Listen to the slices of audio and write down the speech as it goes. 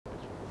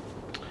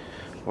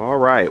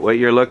Alright, what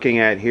you're looking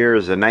at here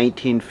is a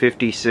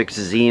 1956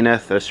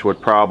 Zenith. This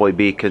would probably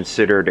be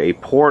considered a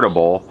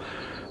portable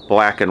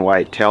black and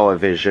white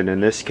television,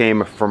 and this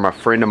came from a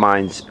friend of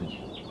mine's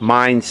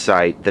mine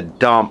site, the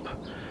dump,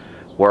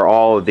 where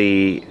all of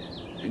the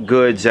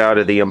goods out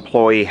of the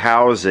employee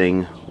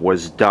housing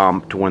was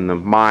dumped when the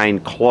mine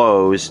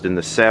closed in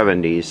the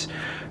 70s.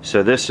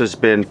 So this has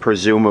been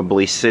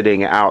presumably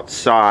sitting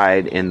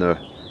outside in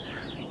the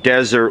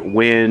desert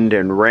wind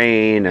and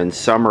rain and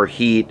summer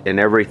heat and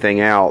everything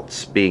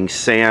else, being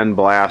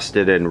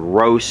sandblasted and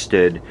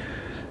roasted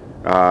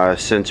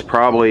since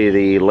probably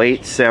the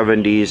late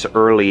 70s,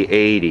 early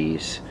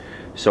 80s.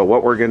 So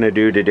what we're going to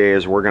do today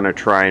is we're going to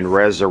try and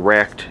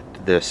resurrect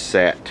this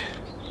set.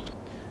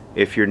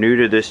 If you're new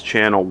to this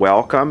channel,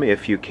 welcome.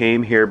 If you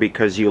came here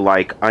because you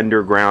like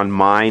underground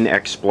mine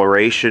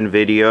exploration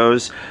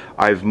videos,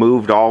 I've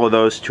moved all of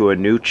those to a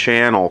new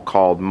channel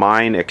called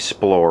Mine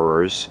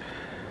Explorers.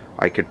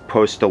 I could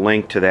post a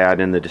link to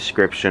that in the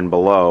description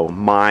below.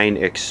 Mine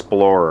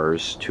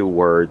Explorers, 2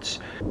 words.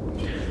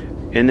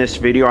 In this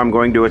video, I'm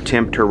going to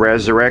attempt to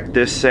resurrect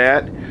this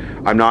set.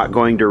 I'm not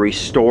going to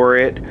restore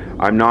it.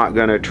 I'm not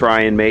going to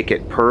try and make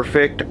it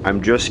perfect.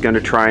 I'm just going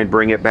to try and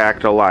bring it back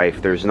to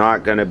life. There's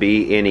not going to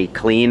be any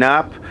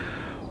cleanup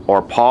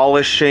or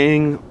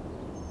polishing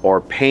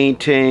or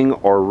painting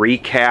or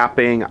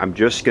recapping. I'm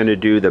just going to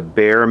do the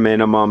bare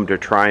minimum to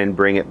try and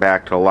bring it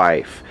back to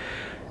life.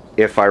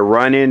 If I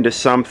run into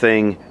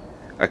something,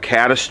 a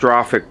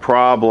catastrophic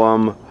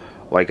problem,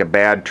 like a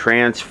bad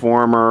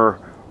transformer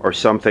or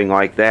something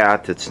like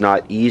that, that's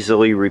not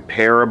easily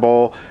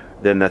repairable,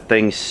 then the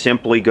thing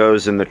simply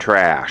goes in the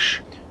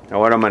trash. Now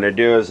what I'm going to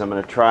do is I'm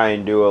going to try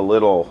and do a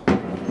little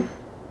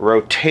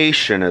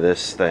rotation of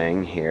this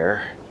thing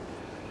here.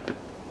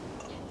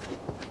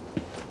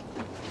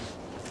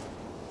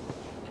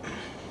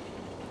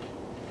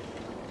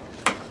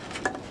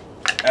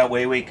 That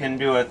way we can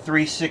do a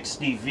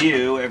 360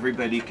 view.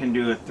 Everybody can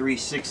do a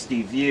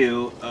 360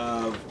 view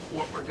of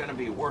what we're going to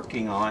be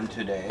working on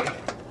today.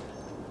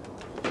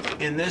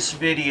 In this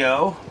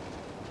video,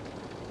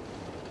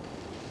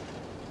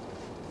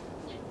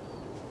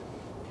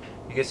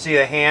 you can see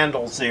the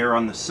handles there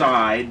on the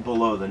side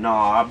below the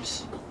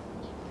knobs.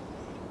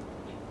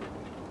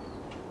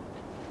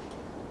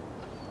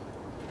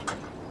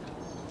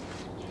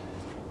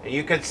 And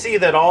you can see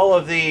that all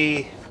of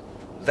the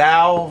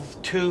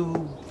valve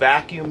tube,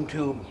 vacuum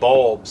tube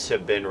bulbs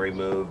have been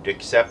removed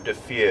except a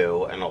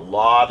few, and a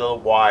lot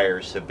of the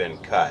wires have been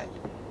cut.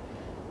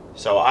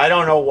 So I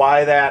don't know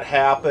why that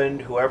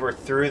happened, whoever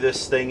threw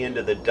this thing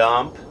into the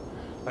dump.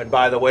 And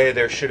by the way,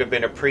 there should have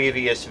been a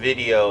previous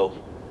video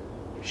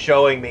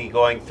showing me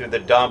going through the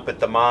dump at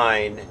the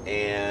mine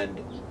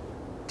and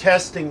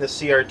testing the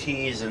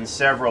CRTs in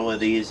several of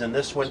these, and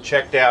this one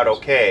checked out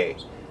okay.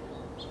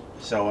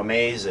 So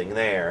amazing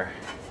there.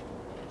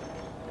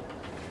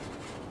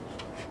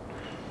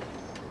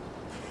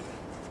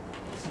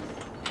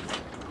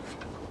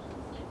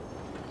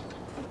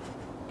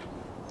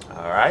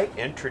 Alright,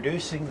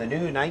 introducing the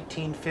new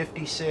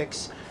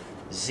 1956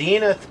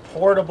 Zenith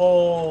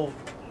portable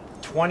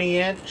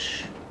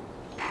 20-inch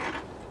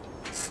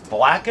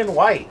black and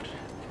white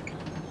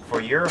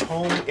for your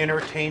home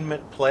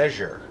entertainment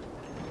pleasure.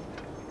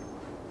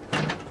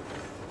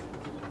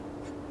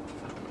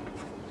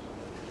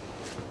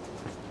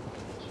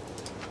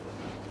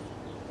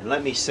 And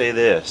let me say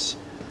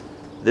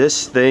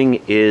this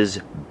thing is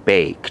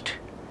baked.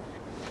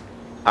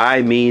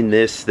 I mean,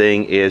 this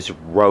thing is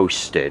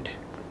roasted.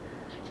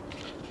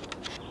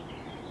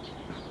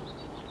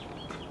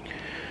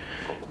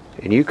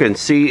 And you can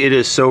see it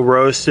is so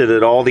roasted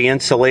that all the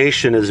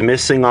insulation is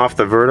missing off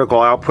the vertical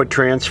output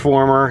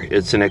transformer.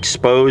 It's an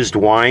exposed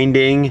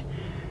winding,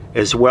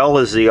 as well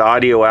as the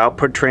audio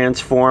output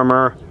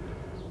transformer.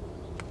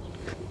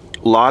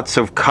 Lots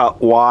of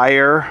cut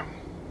wire.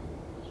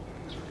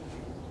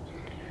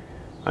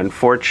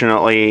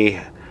 Unfortunately,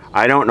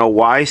 I don't know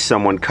why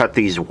someone cut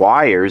these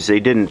wires. They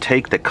didn't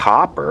take the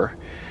copper.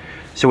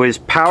 So his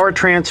power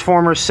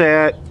transformer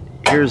set,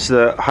 here's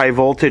the high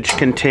voltage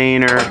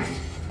container.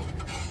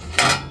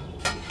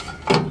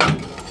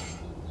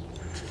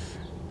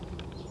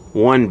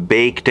 One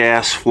baked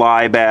ass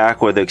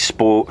flyback with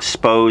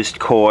exposed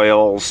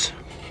coils.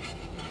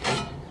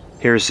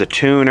 Here's the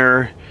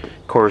tuner.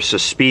 Of course, the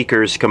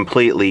speaker's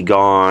completely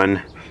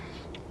gone.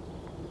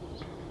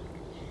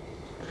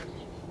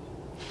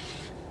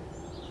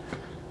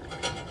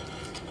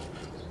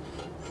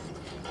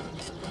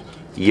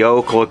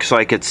 Yoke looks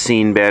like it's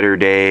seen better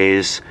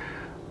days.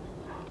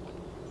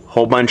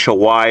 Whole bunch of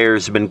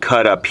wires have been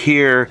cut up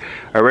here.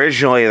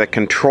 Originally the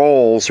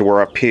controls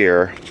were up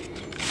here.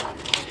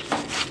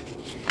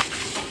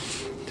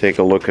 Take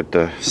a look at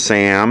the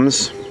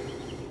SAMs.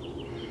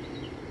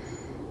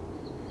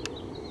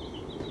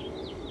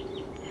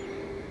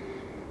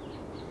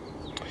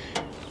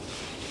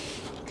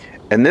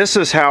 And this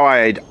is how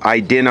I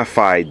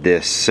identified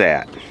this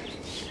set,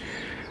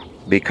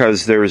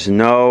 because there's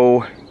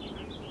no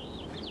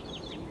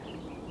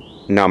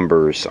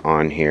numbers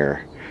on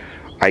here.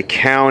 I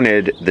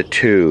counted the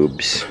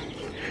tubes.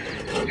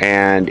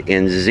 and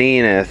in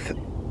Zenith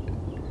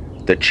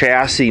the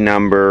chassis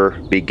number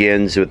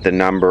begins with the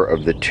number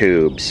of the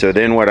tubes. So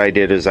then what I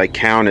did is I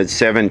counted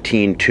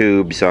 17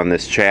 tubes on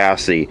this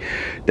chassis.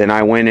 Then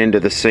I went into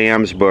the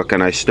SAMS book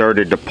and I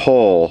started to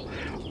pull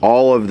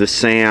all of the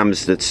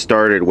SAMs that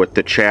started with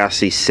the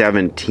chassis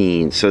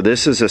 17. So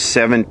this is a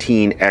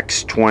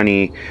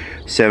 17x20,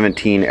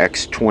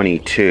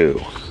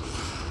 17x22.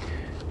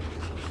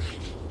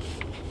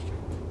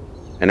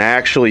 And I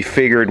actually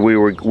figured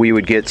we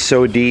would get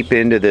so deep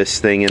into this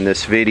thing in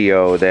this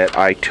video that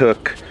I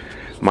took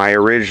my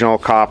original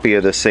copy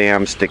of the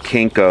SAMs to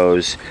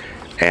Kinko's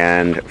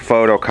and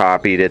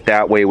photocopied it.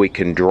 That way we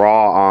can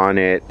draw on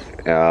it,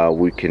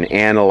 we can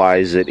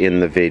analyze it in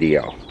the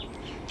video.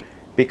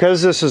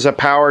 Because this is a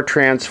power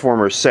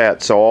transformer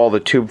set, so all the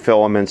tube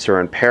filaments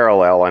are in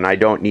parallel and I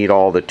don't need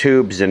all the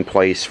tubes in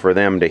place for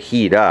them to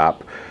heat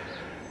up.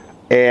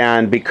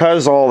 And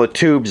because all the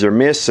tubes are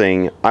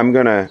missing, I'm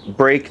going to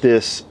break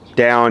this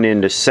down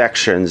into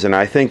sections, and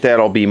I think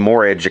that'll be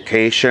more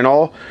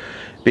educational.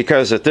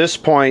 Because at this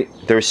point,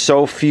 there's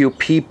so few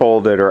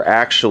people that are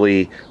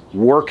actually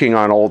working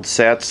on old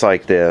sets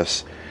like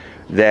this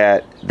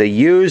that the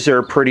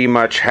user pretty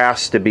much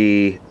has to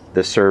be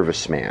the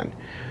serviceman.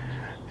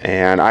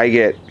 And I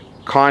get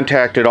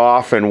contacted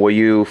often, will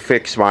you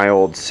fix my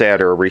old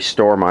set or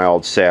restore my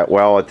old set?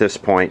 Well, at this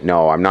point,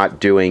 no, I'm not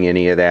doing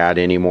any of that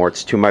anymore.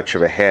 It's too much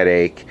of a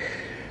headache.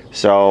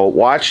 So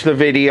watch the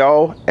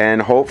video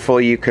and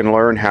hopefully you can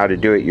learn how to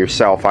do it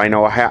yourself. I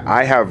know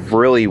I have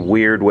really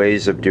weird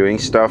ways of doing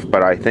stuff,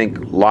 but I think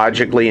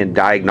logically and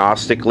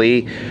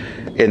diagnostically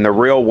in the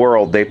real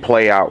world they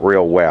play out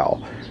real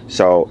well.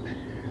 So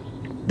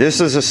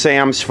this is a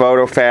SAMS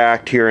Photo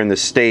Fact here in the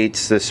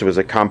States. This was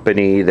a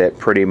company that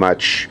pretty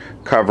much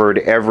covered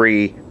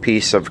every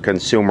piece of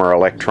consumer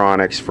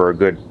electronics for a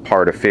good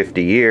part of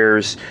 50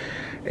 years,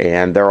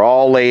 and they're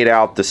all laid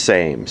out the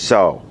same.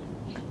 So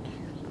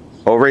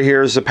over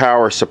here is the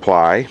power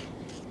supply,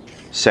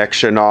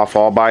 sectioned off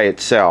all by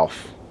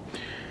itself.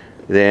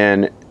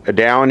 Then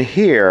down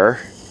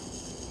here,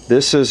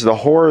 this is the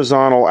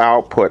horizontal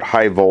output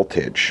high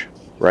voltage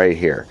right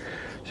here.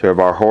 So we have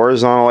our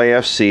horizontal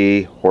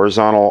AFC,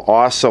 horizontal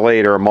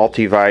oscillator,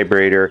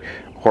 multi-vibrator,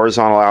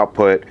 horizontal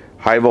output,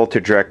 high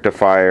voltage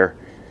rectifier,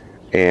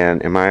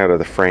 and am I out of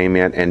the frame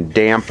yet? And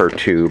damper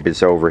tube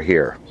is over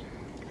here.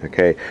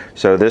 Okay,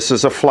 so this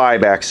is a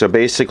flyback. So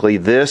basically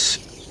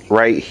this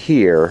right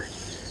here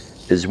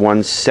is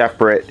one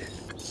separate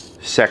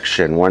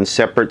section, one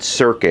separate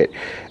circuit,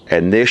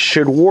 and this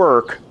should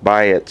work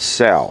by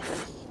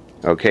itself.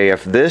 Okay,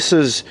 if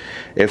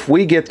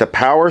we get the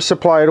power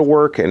supply to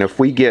work and if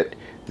we get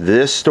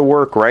this to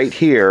work right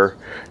here,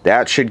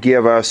 that should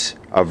give us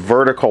a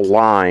vertical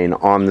line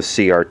on the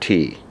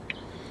CRT.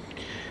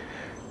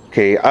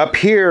 Okay, up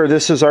here,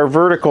 this is our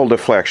vertical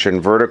deflection,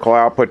 vertical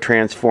output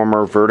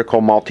transformer, vertical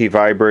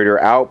multi-vibrator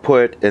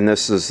output, and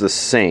this is the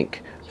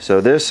sink. So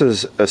this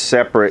is a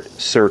separate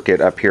circuit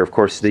up here. Of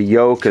course, the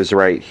yoke is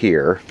right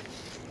here.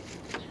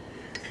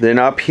 Then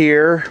up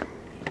here,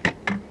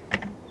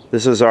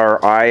 this is our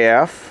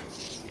IF.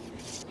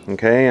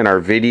 Okay, and our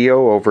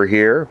video over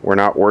here. We're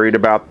not worried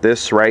about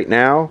this right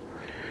now.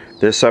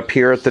 This up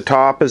here at the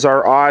top is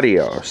our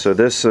audio. So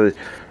this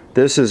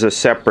is a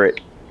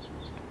separate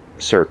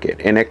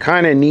circuit, and it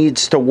kind of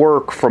needs to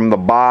work from the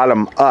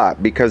bottom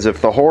up, because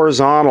if the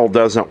horizontal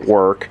doesn't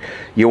work,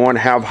 you won't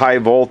have high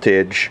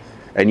voltage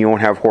and you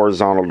won't have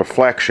horizontal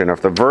deflection.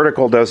 If the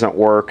vertical doesn't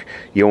work,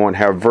 you won't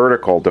have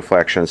vertical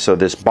deflection. So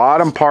this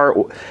bottom part,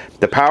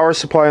 the power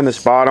supply in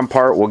this bottom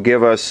part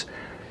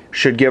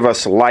should give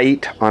us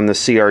light on the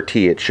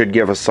CRT. It should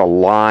give us a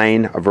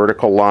line, a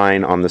vertical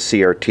line on the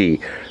CRT.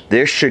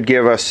 This should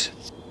give us,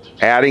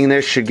 adding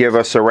this should give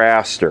us a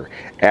raster.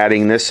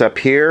 Adding this up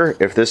here,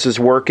 if this is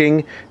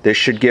working, this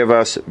should give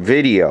us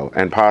video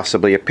and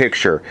possibly a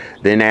picture.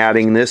 Then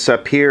adding this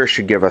up here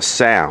should give us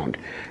sound.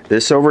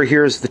 This over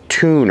here is the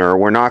tuner.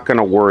 We're not going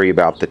to worry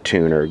about the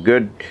tuner.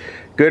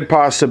 Good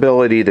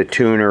possibility the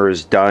tuner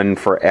is done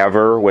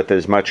forever with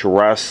as much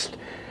rust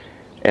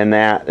and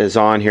that is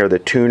on here. The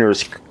tuner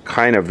is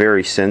kind of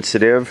very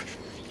sensitive.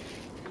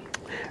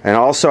 And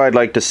also I'd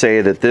like to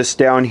say that this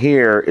down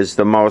here is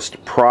the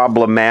most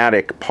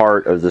problematic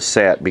part of the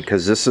set,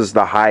 because this is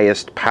the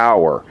highest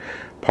power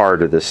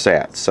part of the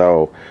set.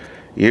 So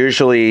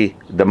usually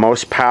the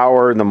most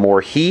power, the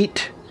more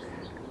heat,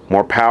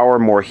 more power,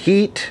 more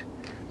heat,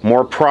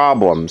 more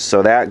problems.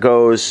 So that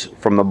goes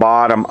from the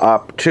bottom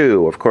up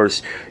too. Of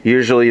course,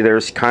 usually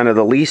there's kind of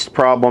the least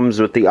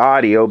problems with the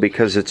audio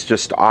because it's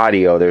just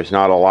audio. There's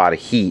not a lot of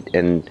heat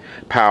and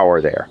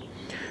power there.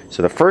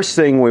 So the first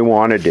thing we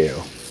want to do,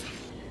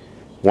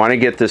 want to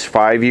get this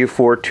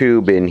 5U4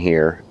 tube in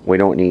here. We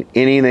don't need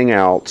anything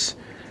else,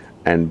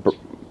 and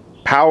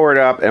power it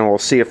up, and we'll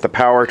see if the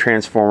power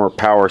transformer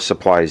power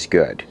supply is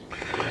good.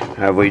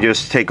 If we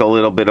just take a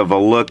little bit of a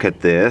look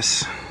at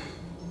this,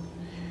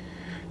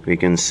 we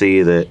can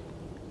see that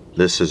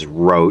this is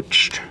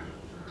roached.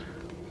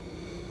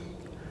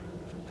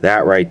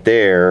 That right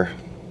there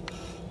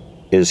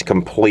is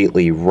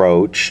completely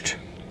roached.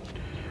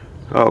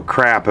 Oh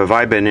crap, have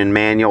I been in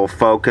manual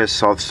focus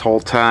this whole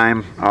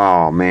time?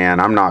 Oh man,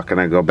 I'm not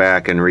gonna go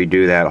back and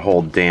redo that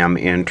whole damn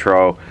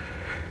intro.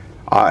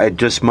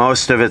 Just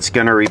most of it's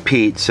gonna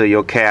repeat, so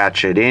you'll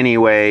catch it.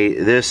 Anyway,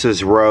 this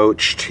is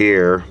roached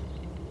here.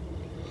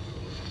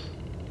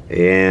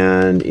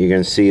 And you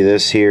can see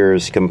this here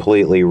is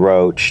completely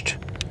roached.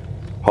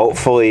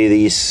 Hopefully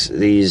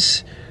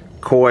these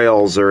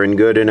coils are in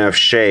good enough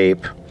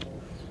shape.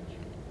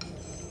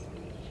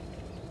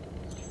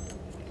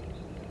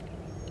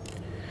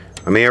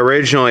 I mean,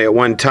 originally at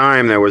one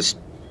time there was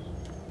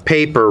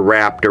paper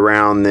wrapped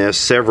around this,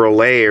 several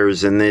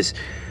layers, and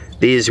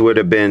these would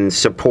have been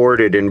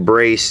supported and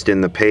braced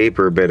in the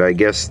paper, but I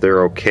guess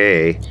they're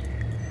okay.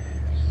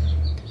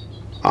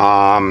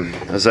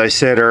 As I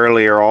said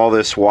earlier, all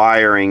this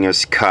wiring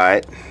is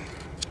cut.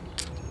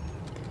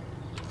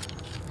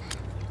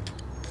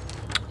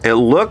 It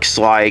looks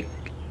like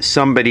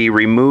somebody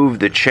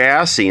removed the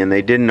chassis and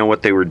they didn't know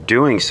what they were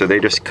doing, so they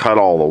just cut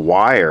all the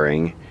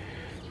wiring.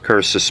 Of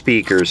course, the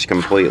speaker's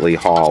completely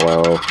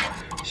hollow.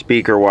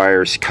 Speaker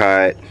wire's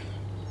cut.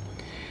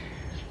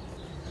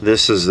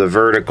 This is the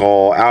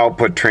vertical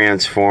output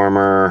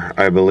transformer,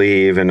 I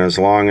believe, and as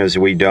long as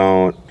we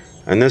don't,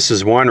 and this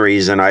is one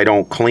reason I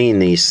don't clean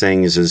these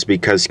things, is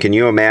because can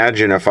you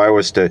imagine if I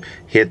was to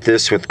hit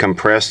this with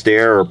compressed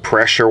air or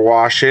pressure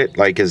wash it,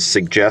 like is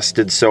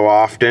suggested so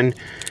often?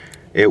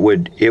 It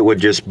would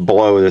just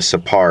blow this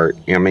apart.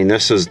 I mean,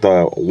 this is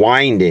the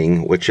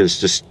winding, which is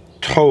just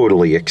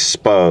totally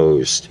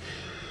exposed.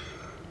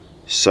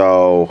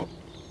 So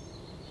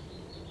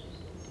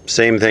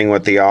same thing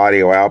with the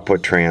audio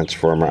output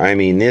transformer. I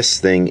mean, this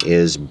thing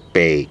is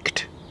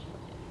baked.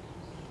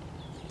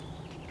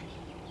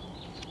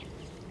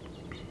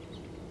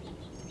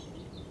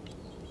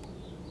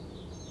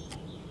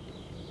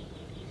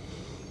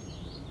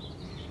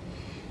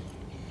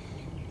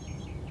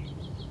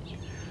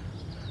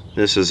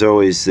 This is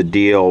always the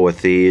deal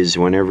with these.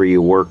 Whenever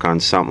you work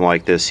on something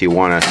like this, you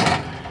want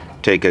to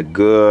take a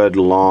good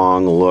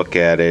long look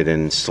at it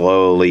and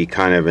slowly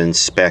kind of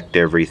inspect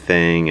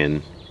everything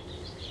and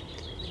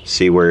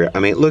see where, I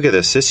mean, look at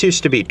this. This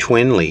used to be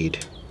twin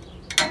lead.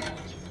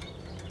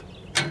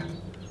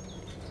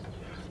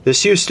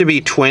 This used to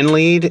be twin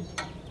lead,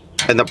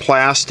 and the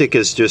plastic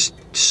is just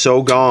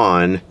so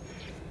gone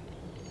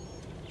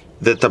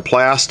that the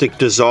plastic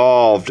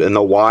dissolved and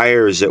the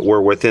wires that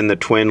were within the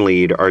twin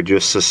lead are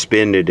just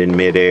suspended in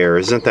midair.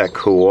 Isn't that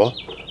cool?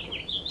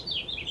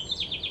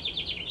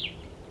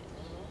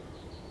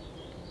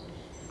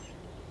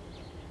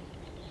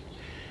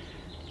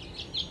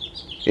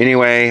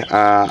 Anyway,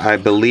 I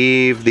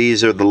believe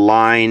these are the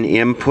line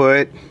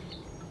input.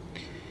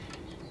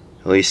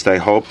 At least I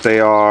hope they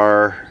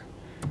are.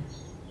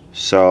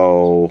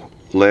 So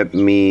let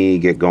me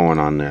get going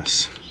on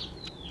this.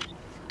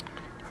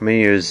 I'm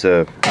going to use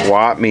a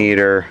watt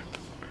meter.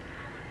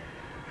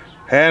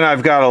 And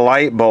I've got a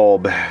light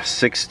bulb,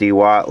 60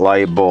 watt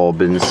light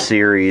bulb in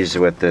series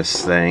with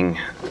this thing.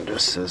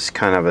 Just as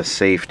kind of a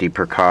safety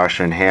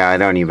precaution. Hey, I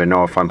don't even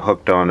know if I'm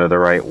hooked onto the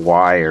right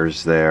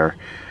wires there.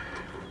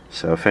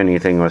 So if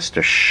anything was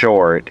to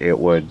short, it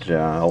would,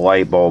 a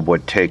light bulb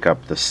would take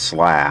up the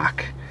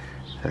slack.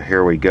 So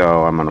here we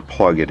go. I'm going to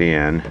plug it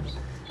in.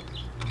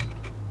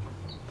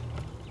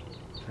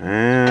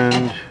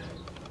 And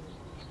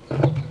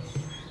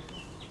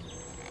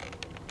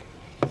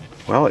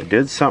well, it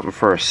did something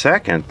for a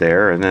second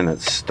there, and then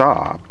it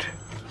stopped.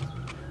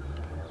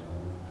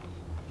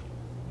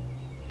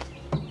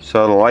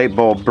 So the light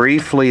bulb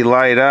briefly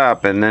light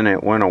up, and then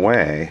it went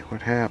away.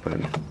 What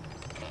happened?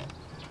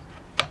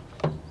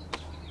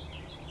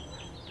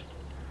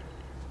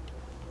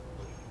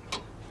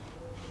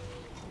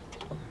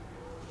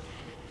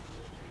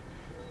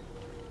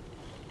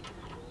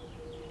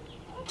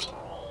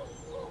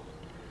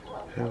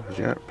 So we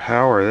got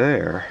power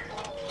there.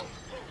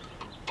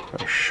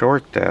 If I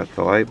short that,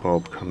 the light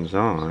bulb comes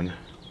on.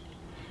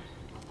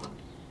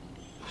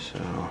 So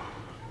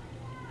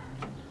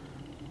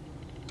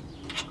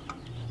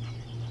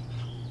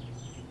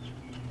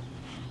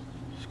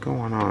what's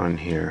going on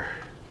here?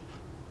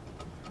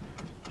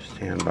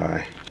 Stand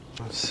by.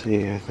 Let's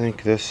see, I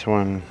think this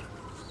one.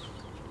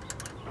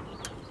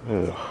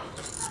 Ugh.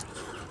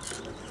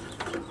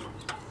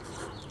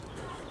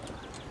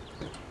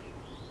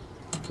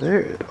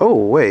 There, oh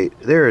wait,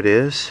 there it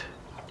is.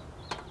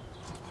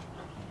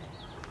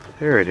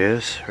 There it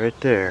is, right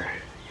there.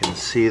 You can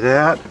see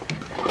that.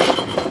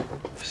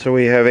 So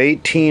we have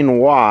 18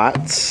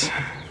 watts,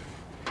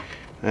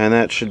 and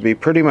that should be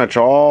pretty much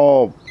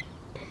all.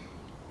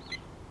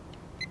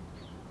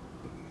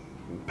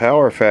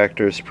 Power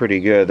factor is pretty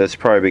good. That's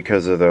probably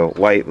because of the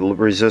light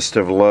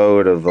resistive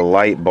load of the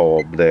light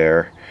bulb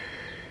there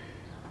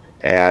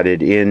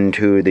added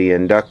into the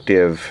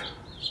inductive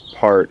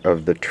part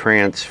of the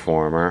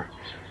transformer.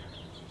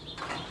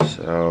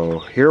 So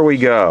here we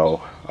go.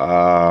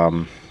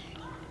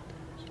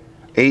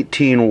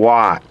 18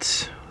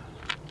 watts.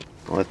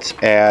 Let's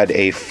add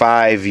a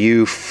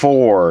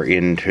 5U4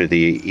 into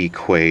the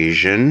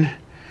equation.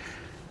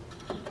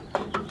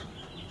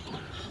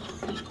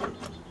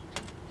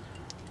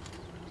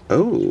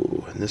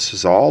 Oh, and this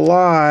is all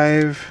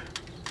live.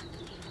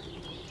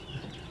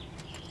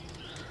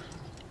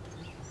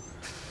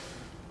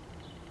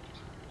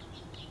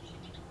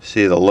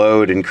 See the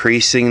load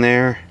increasing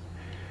there?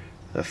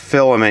 The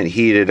filament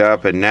heated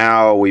up, and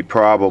now we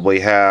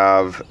probably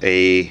have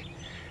a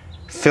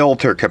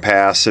filter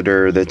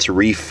capacitor that's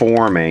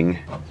reforming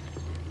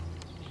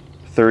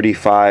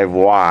 35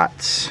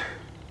 watts.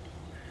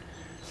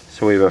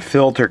 So we have a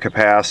filter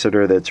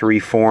capacitor that's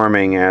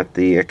reforming at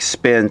the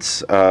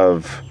expense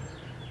of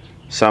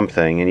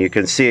something, and you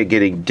can see it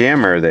getting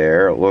dimmer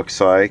there, it looks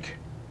like.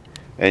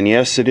 And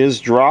yes, it is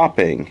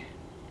dropping.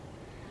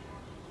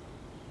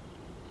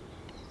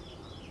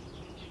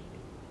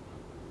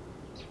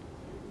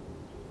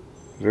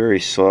 Very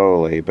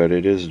slowly, but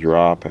it is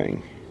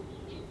dropping.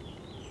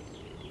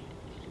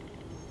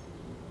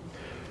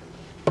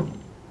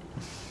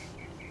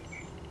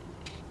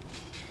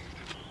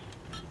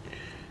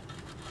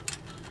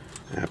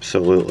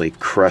 Absolutely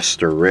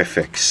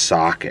crusterific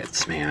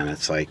sockets, man.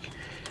 It's like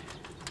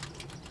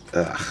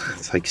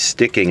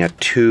sticking a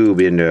tube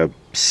into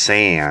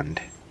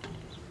sand.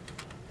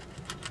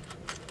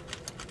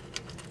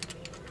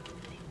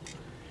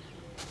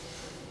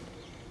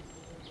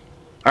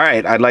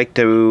 Alright, I'd like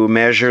to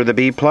measure the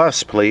B+,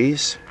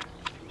 please.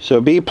 So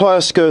B+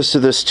 goes to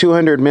this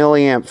 200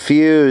 milliamp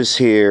fuse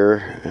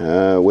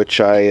here,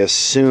 which I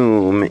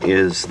assume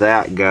is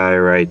that guy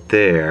right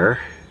there.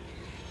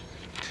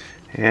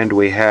 And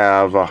we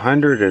have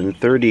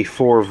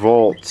 134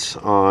 volts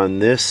on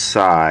this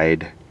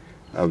side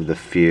of the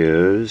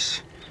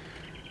fuse.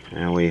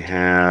 And we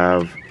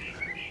have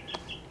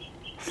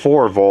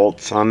 4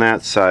 volts on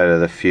that side of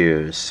the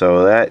fuse.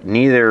 So that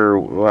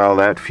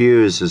that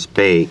fuse is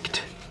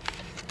baked.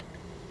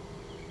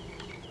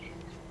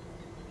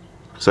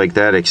 Looks like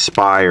that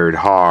expired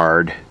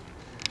hard.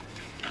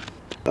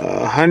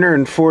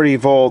 140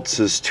 volts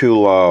is too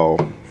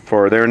low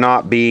for there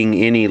not being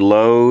any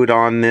load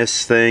on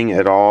this thing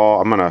at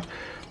all. I'm going to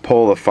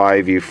pull the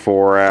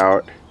 5U4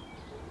 out.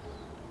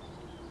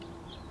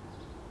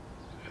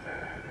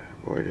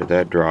 Boy, did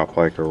that drop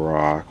like a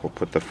rock. We'll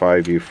put the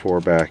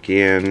 5U4 back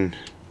in.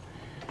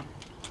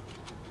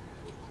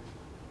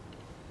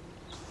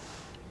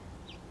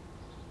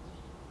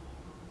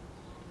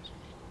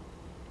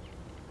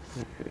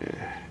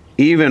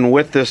 Even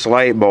with this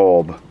light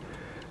bulb,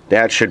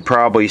 that should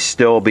probably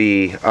still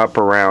be up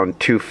around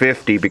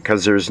 250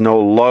 because there's no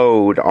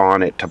load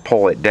on it to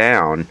pull it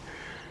down.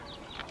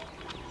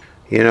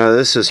 You know,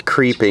 this is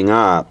creeping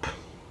up.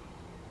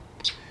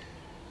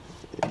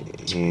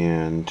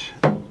 And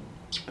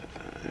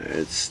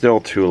it's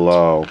still too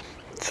low.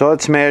 So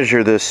let's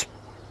measure this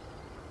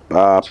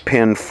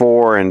pin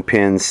 4 and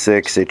pin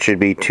 6. It should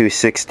be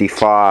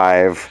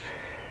 265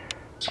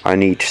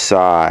 on each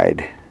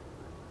side.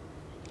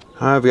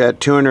 I've got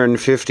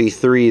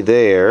 253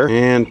 there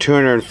and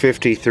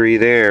 253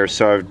 there,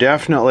 so I've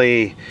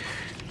definitely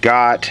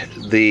got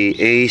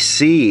the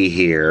AC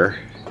here.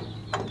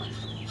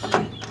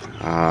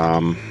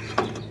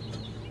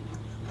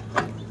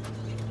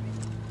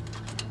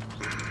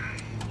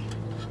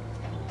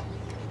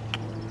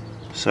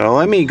 So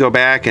let me go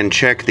back and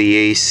check the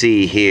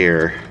AC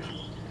here.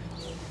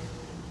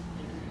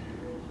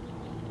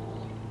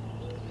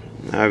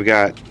 I've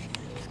got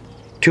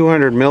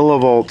 200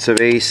 millivolts of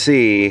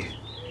AC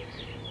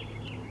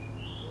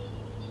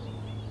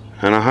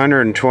and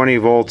 120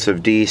 volts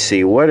of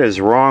DC. What is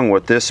wrong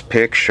with this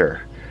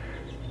picture?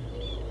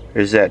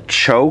 Is that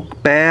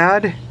choke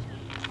bad?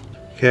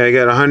 Okay, I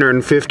got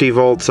 150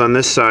 volts on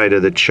this side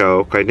of the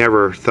choke. I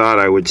never thought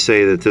I would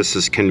say that this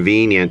is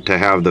convenient to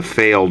have the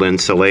failed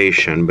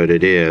insulation, but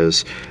it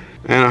is.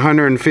 And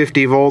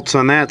 150 volts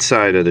on that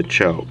side of the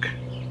choke.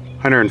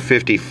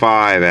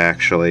 155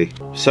 actually.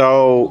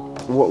 So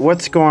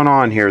what's going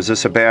on here? Is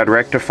this a bad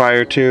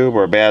rectifier tube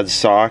or a bad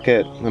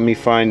socket? Let me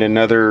find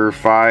another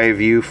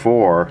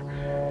 5U4.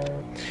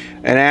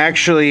 And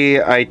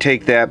actually, I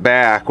take that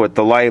back with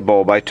the light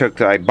bulb. I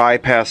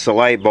bypassed the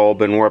light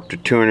bulb and we're up to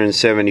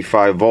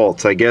 275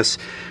 volts. I guess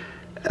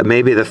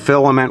maybe the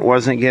filament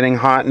wasn't getting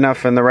hot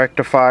enough in the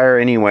rectifier.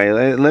 Anyway,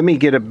 let me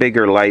get a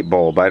bigger light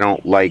bulb. I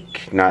don't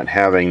like not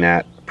having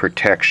that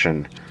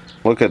protection.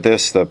 Look at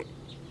this, the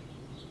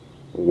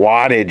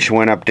wattage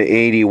went up to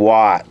 80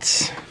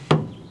 watts.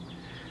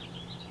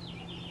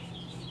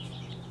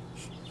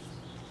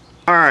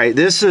 Alright,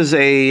 this is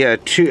a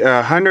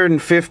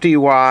 150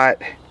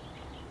 watt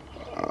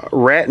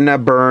retina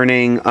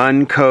burning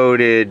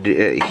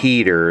uncoated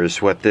heater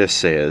is what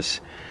this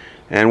is.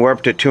 And we're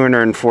up to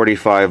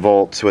 245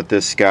 volts with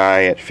this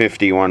guy at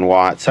 51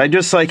 watts. I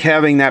just like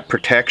having that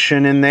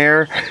protection in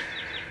there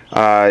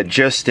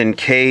just in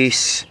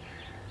case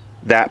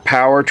that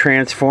power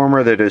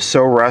transformer that is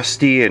so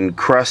rusty and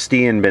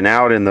crusty and been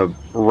out in the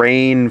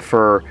rain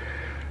for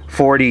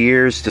 40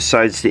 years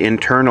decides to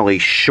internally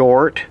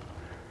short.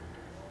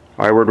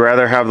 I would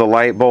rather have the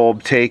light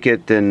bulb take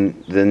it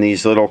than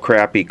these little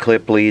crappy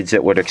clip leads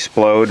that would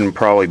explode and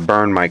probably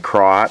burn my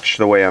crotch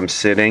the way I'm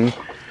sitting.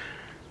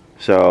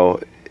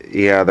 So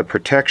yeah, the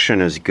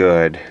protection is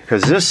good,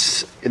 because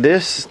this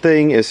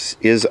thing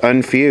is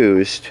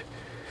unfused.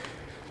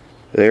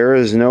 There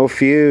is no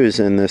fuse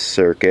in this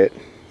circuit.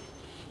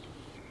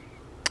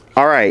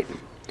 Alright,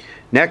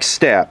 next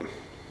step.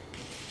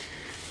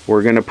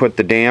 We're going to put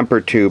the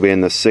damper tube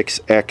in the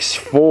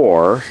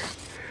 6X4,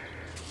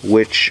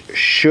 which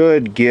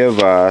should give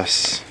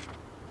us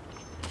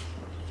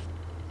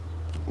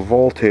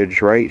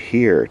voltage right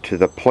here to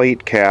the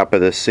plate cap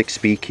of the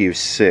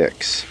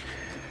 6BQ6.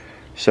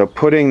 So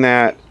putting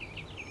that,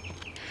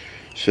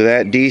 so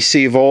that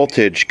DC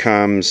voltage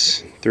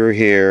comes through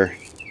here,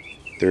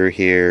 through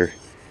here,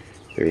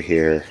 through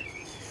here,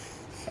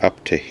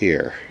 up to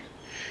here.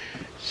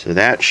 So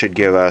that should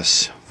give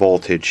us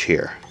voltage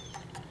here,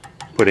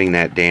 putting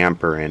that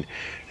damper in.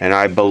 And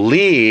I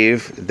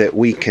believe that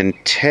we can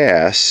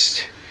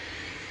test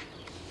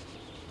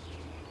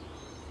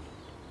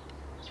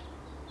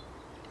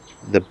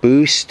the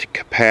boost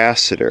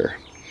capacitor.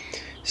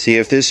 See,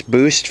 if this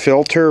boost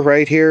filter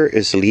right here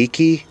is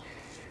leaky,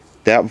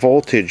 that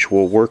voltage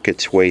will work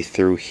its way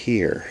through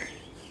here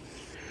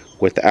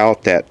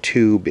without that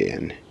tube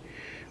in.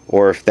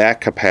 Or if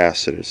that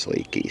capacitor is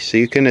leaky. So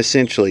you can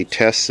essentially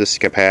test this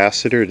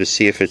capacitor to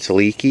see if it's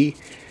leaky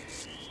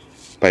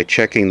by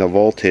checking the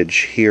voltage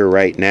here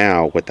right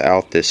now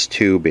without this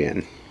tube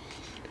in.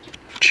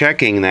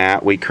 Checking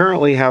that, we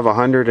currently have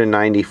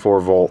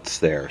 194 volts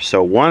there.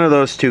 So one of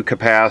those two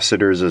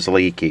capacitors is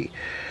leaky.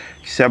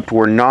 Except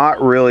we're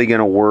not really going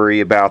to worry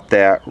about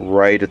that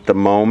right at the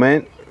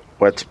moment.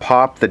 Let's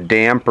pop the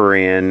damper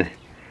in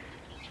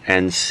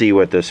and see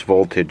what this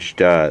voltage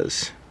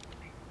does.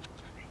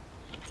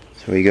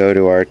 So we go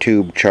to our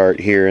tube chart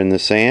here in the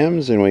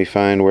SAMs and we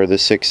find where the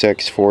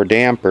 6X4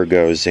 damper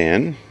goes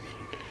in,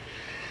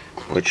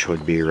 which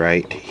would be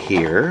right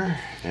here.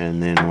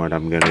 And then what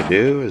I'm going to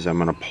do is I'm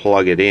going to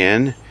plug it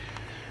in,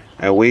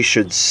 and we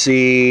should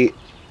see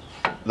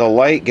the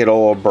light get a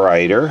little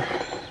brighter,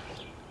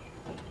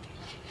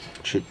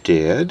 which it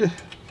did.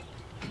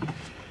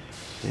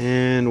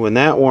 And when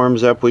that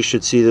warms up, we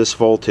should see this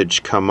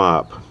voltage come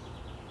up.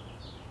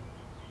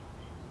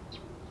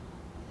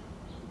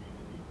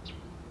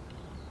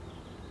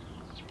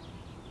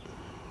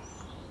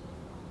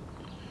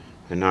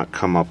 And not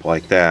come up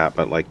like that,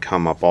 but like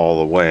come up all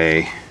the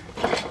way.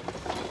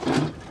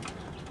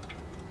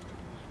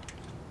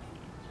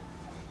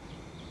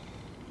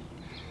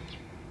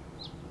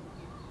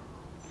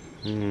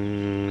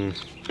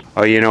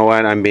 Oh, you know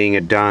what? I'm being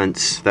a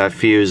dunce. That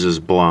fuse is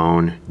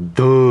blown.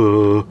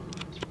 Duh.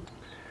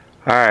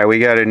 Alright, we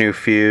got a new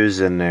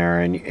fuse in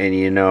there, and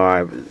you know,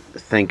 I'm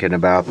thinking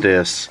about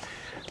this.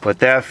 But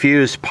that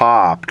fuse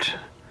popped.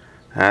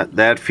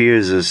 That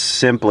fuse is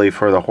simply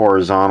for the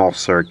horizontal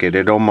circuit.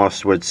 It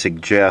almost would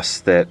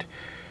suggest that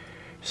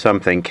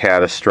something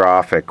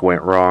catastrophic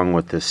went wrong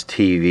with this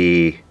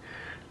TV,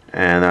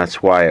 and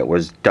that's why it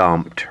was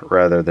dumped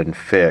rather than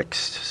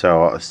fixed.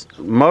 So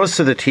most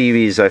of the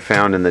TVs I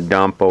found in the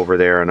dump over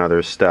there and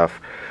other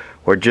stuff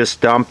were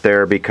just dumped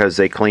there because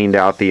they cleaned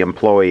out the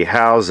employee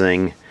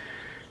housing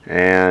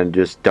and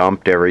just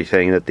dumped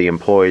everything that the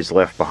employees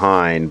left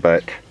behind.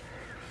 But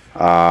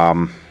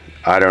I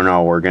don't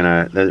know, we're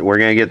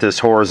gonna get this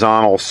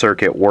horizontal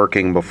circuit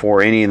working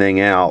before anything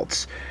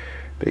else,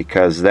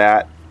 because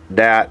that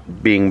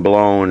being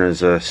blown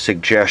is a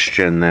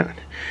suggestion that.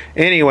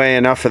 Anyway,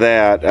 enough of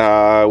that.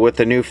 With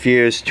the new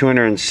fuse,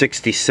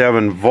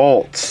 267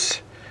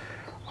 volts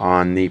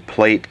on the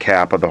plate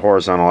cap of the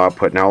horizontal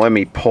output. Now let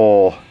me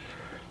pull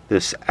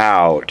this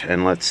out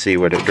and let's see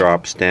what it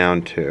drops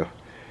down to.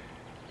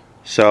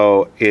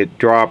 So it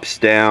drops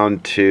down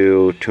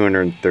to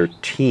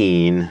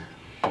 213,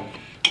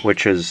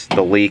 which is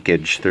the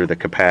leakage through the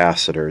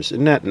capacitors.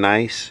 Isn't that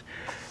nice?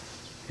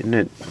 Isn't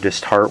it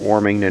just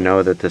heartwarming to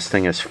know that this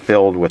thing is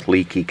filled with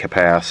leaky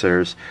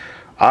capacitors?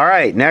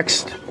 Alright,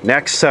 next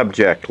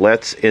subject.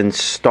 Let's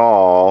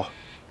install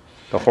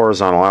the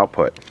horizontal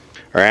output.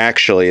 Or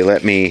actually,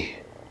 let me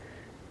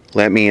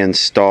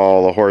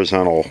install the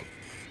horizontal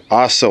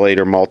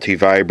oscillator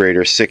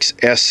multivibrator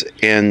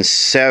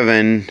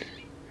 6SN7,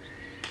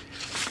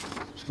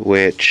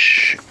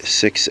 which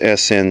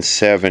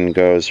 6SN7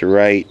 goes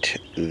right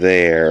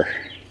there.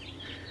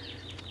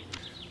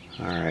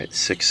 Alright,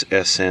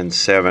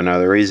 6SN7. Now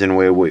the reason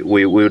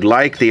we would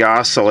like the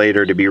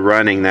oscillator to be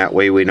running, that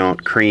way we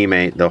don't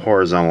cremate the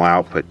horizontal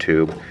output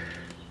tube,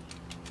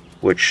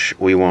 which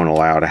we won't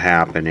allow to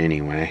happen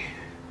anyway.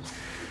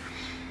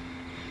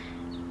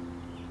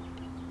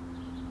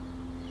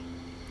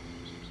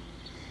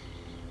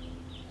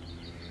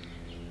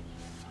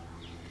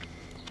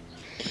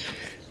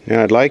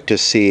 Now I'd like to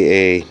see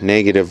a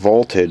negative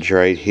voltage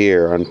right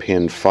here on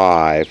pin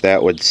 5.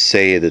 That would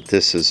say that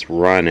this is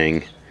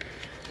running.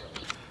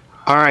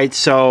 Alright,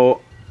 so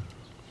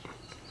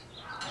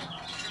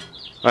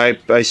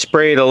I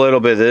sprayed a little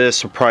bit of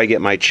this. Will probably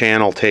get my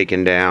channel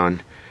taken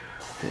down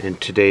in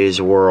today's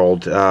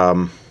world.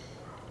 So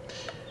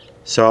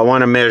I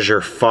want to measure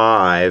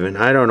 5, and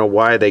I don't know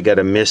why they got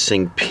a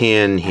missing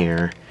pin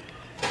here,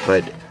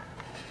 but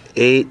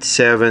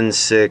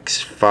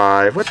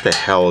 8765. What the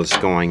hell is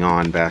going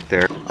on back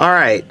there?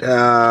 Alright,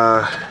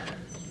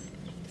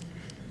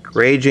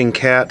 Raging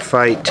Cat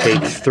Fight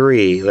Take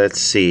 3. Let's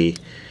see.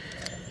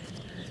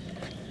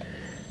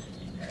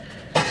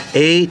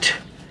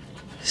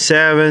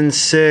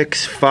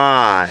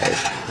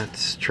 8765.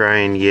 Let's try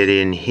and get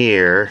in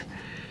here.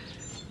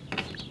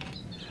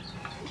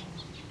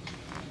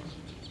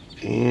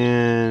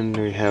 And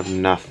we have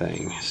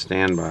nothing.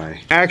 Stand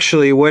by.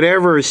 Actually,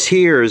 whatever's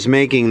here is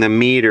making the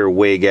meter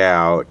wig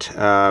out.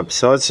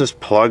 So let's just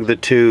plug the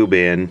tube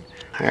in.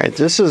 Alright,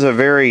 this is a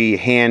very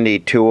handy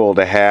tool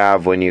to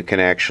have when you can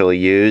actually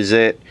use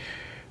it.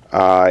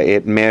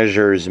 It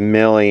measures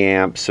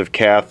milliamps of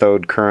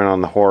cathode current on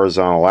the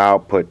horizontal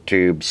output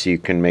tube, so you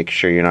can make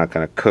sure you're not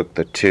going to cook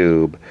the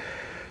tube.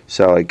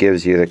 So it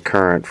gives you the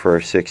current for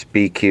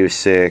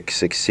 6BQ6,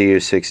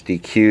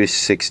 6CU6DQ,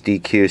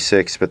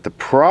 6DQ6, but the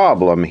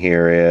problem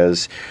here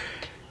is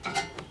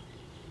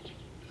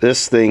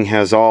this thing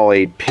has all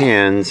 8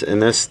 pins,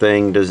 and this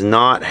thing does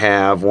not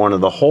have one of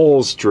the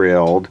holes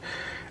drilled,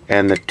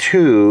 and the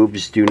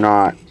tubes do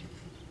not,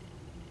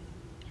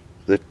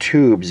 the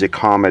tubes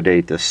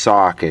accommodate the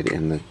socket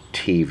in the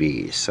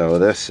TV. So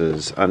this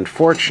is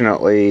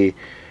unfortunately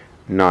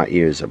not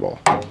usable.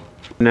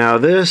 Now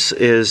this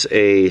is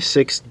a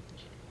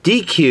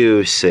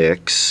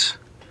 6DQ6,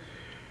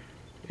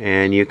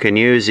 and you can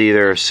use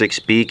either a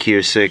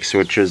 6BQ6,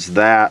 which is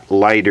that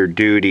lighter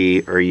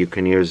duty, or you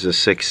can use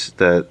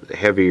the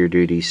heavier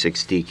duty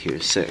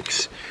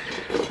 6DQ6.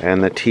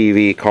 And the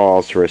TV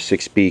calls for a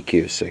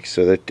 6BQ6.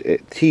 So the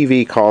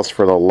TV calls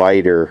for the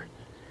lighter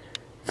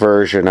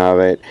version of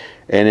it.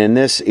 And in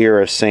this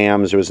era,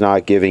 Sam's was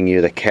not giving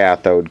you the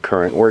cathode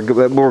current. We're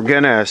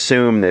going to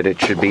assume that it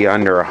should be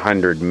under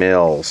 100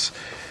 mils.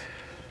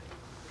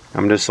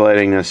 I'm just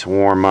letting this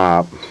warm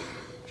up.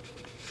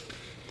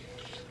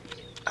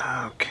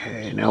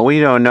 Okay, now we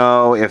don't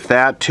know if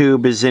that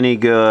tube is any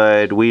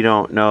good. We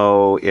don't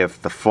know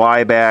if the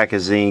flyback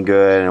is any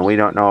good. And we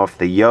don't know if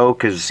the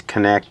yoke is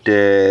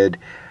connected.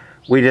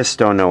 We just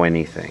don't know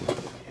anything.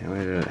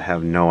 We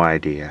have no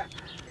idea.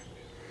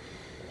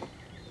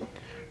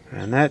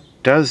 And that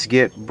does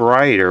get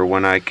brighter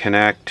when I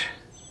connect.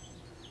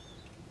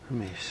 Let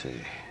me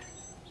see.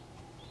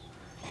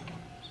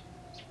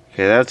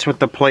 Okay, that's with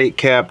the plate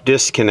cap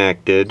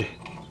disconnected.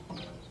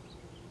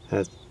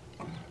 That's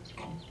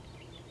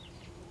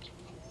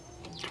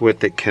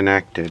with it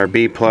connected. Our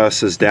B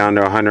plus is down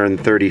to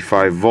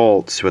 135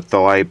 volts with the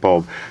light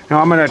bulb.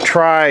 Now I'm going to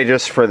try,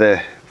 just for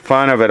the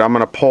fun of it, I'm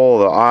going to pull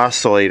the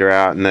oscillator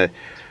out, and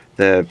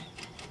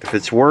if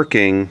it's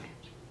working,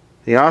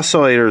 the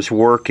oscillator is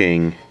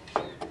working.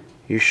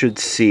 You should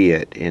see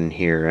it in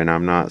here, and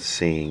I'm not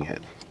seeing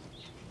it.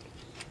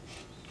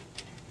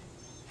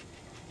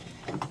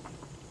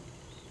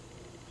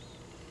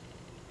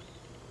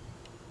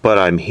 But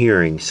I'm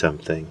hearing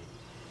something.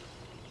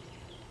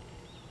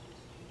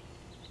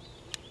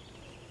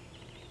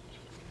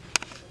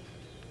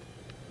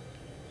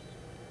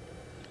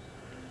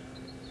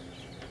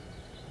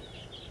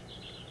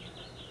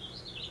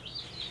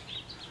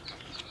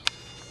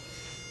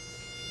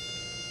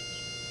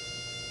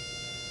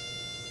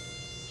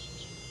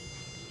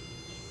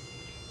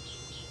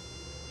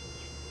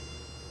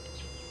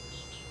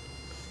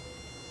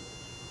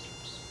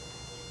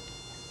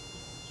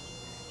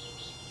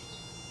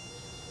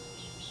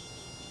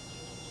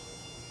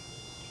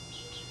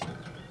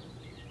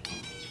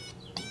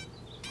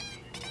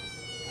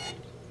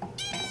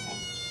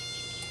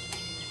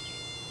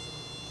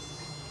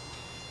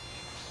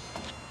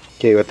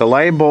 Okay, with the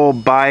light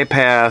bulb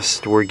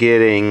bypassed, we're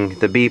getting,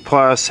 the B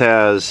plus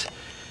has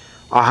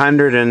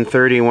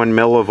 131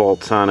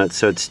 millivolts on it,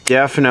 so it's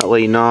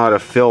definitely not a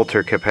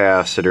filter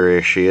capacitor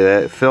issue.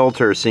 That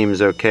filter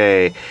seems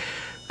okay.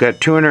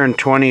 Got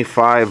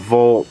 225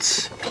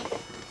 volts,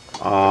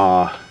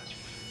 and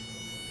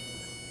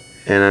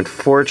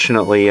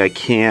unfortunately I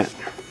can't.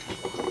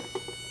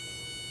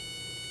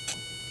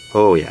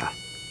 Oh yeah,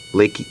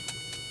 leaky.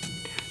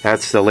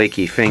 That's the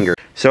leaky finger.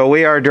 So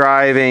we are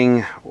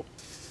driving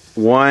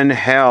one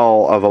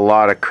hell of a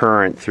lot of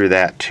current through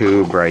that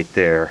tube right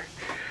there,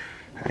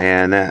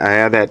 and I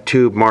have that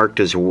tube marked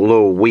as a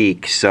little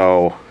weak,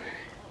 so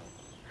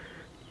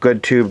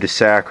good tube to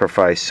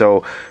sacrifice. So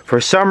for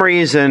some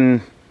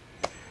reason,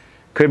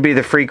 could be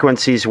the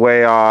frequency's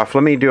way off.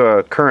 Let me do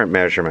a current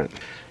measurement.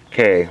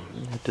 Okay,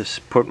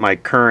 just put my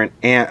current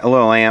a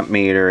little amp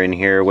meter in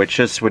here, which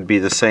just would be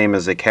the same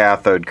as the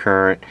cathode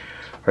current,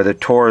 or the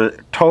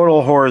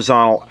total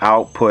horizontal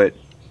output.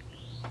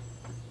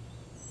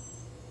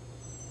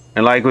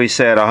 And like we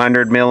said,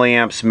 100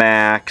 milliamps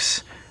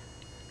max.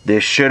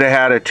 This should have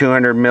had a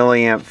 200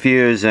 milliamp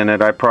fuse in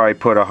it. I probably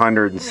put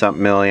 100 and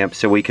something milliamps,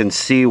 so we can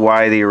see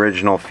why the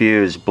original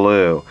fuse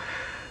blew.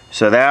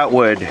 So that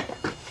would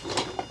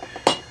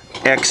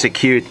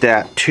execute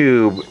that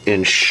tube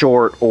in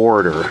short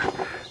order.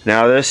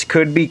 Now this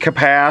could be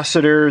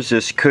capacitors,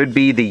 this could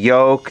be the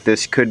yoke,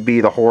 this could be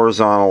the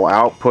horizontal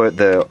output,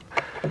 the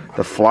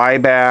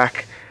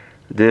flyback,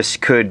 this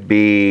could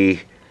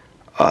be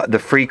the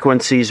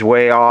frequency's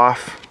way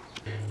off.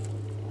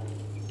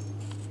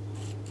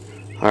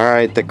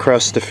 Alright, the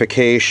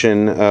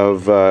crustification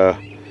of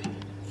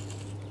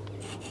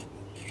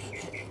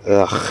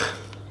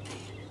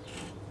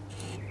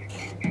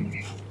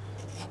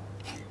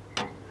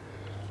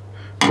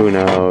who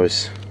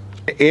knows?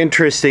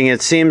 Interesting,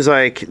 it seems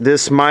like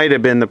this might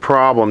have been the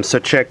problem, so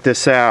check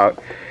this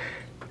out.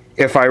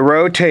 If I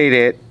rotate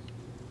it,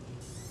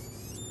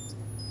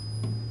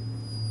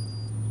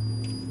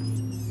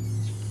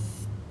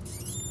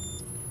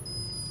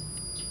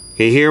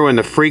 you hear when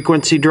the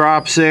frequency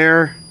drops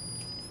there?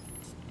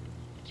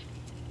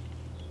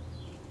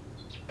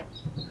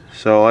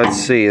 So let's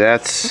see,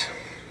 that's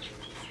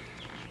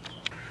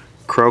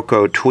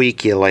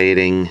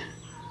croco-tweakulating.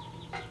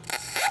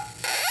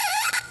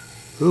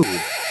 Ooh.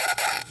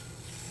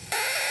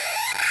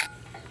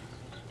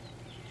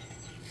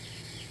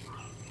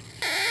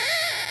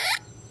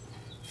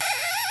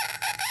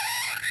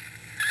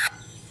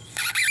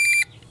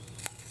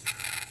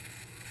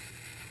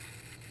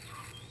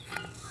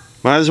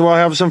 Might as well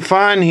have some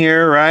fun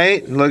here,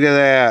 right? Look at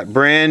that,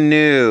 brand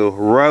new,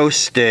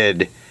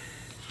 roasted.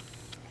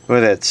 Well,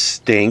 that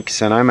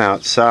stinks, and I'm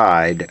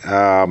outside.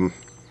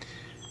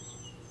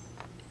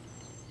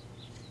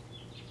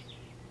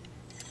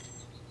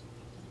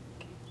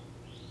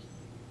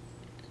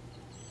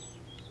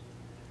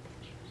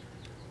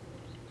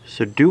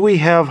 So do we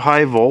have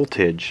high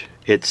voltage?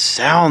 It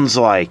sounds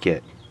like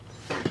it.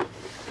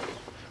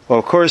 Well,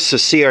 of course the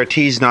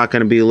CRT is not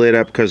going to be lit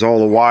up because all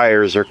the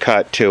wires are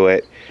cut to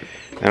it.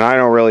 And I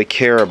don't really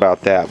care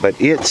about that, but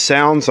it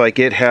sounds like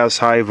it has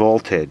high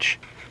voltage.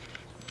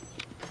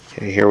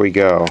 Okay, here we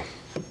go.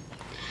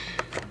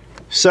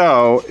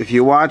 So, if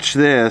you watch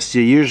this,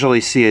 you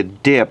usually see a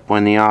dip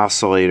when the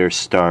oscillator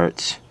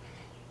starts.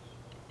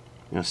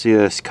 You'll see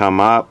this come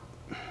up.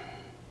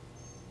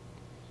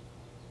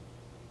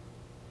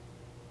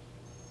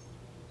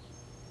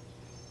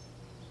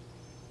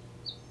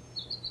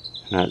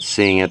 Not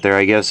seeing it there.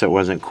 I guess it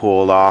wasn't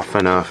cooled off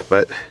enough,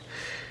 but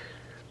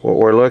what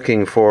we're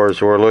looking for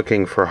is we're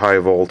looking for high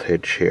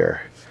voltage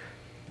here.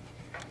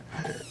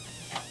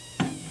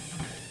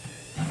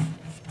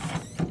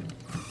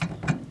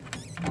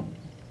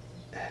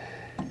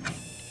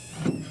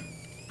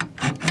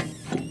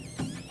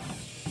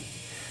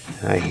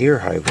 I hear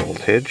high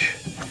voltage.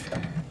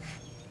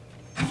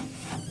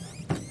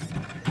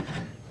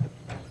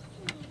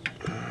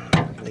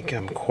 I think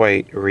I'm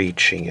quite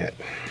reaching it.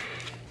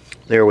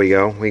 There we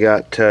go. We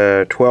got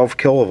 12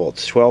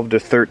 kilovolts, 12 to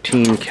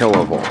 13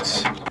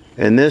 kilovolts.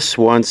 And this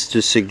wants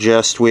to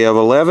suggest we have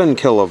 11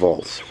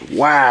 kilovolts.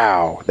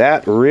 Wow,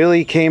 that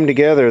really came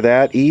together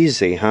that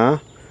easy, huh?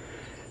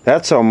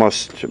 That's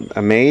almost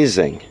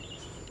amazing.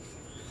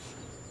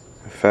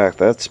 In fact,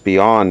 that's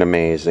beyond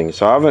amazing.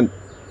 So I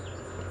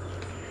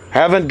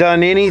haven't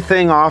done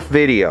anything off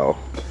video.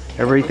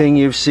 Everything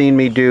you've seen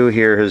me do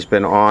here has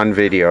been on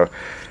video.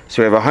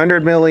 So we have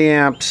 100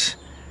 milliamps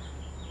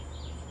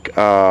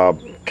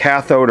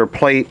cathode or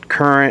plate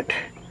current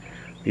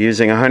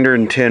using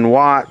 110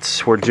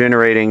 watts. We're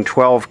generating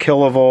 12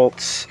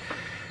 kilovolts,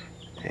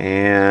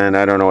 and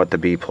I don't know what the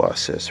B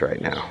plus is right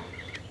now.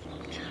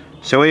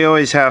 So we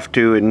always have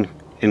to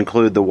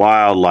include the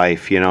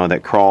wildlife, you know,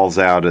 that crawls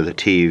out of the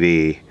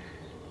TV.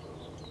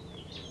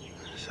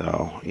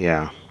 So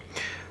yeah.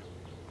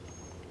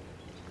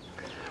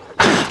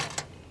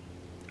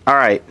 All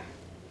right,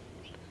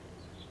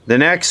 the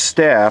next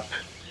step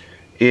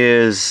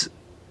is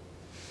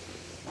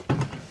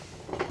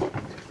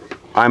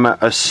I'm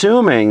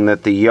assuming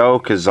that the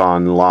yoke is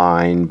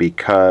online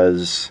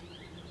because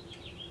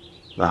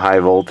the high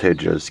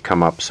voltage has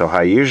come up so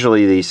high.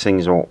 Usually these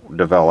things won't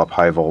develop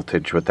high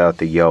voltage without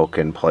the yoke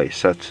in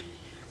place. That's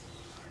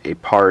a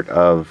part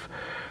of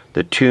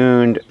the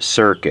tuned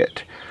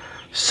circuit.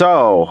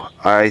 So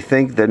I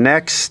think the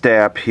next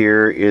step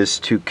here is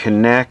to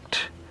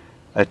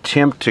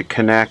attempt to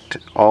connect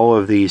all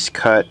of these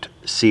cut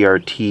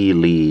CRT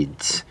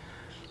leads.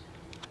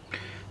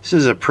 This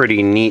is a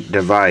pretty neat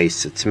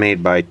device. It's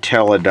made by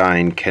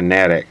Teledyne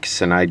Kinetics,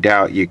 and I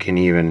doubt you can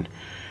even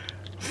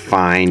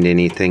find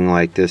anything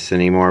like this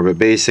anymore. But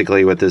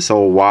basically with this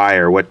old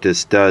wire, what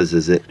this does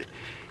is it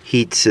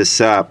heats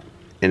this up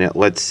and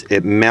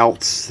it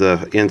melts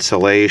the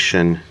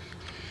insulation,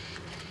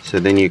 so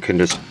then you can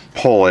just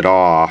pull it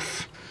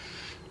off.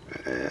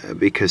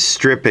 Because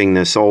stripping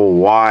this old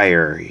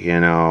wire, you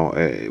know,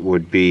 it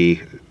would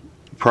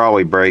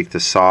probably break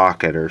the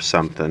socket or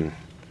something.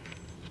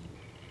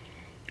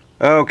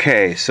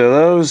 Okay, so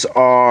those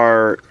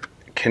are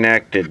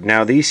connected.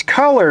 Now these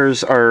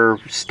colors are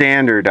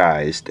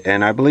standardized,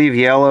 and I believe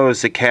yellow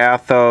is the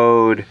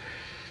cathode.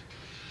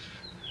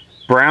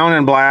 Brown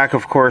and black,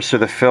 of course, are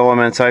the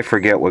filaments. I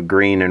forget what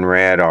green and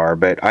red are,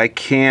 but I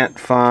can't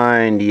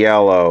find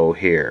yellow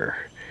here.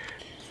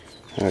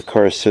 And of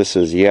course, this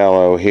is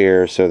yellow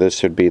here, so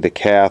this would be the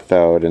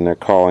cathode, and they're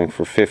calling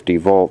for 50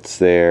 volts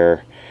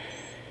there.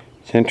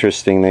 It's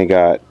interesting they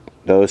got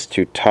those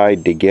two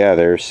tied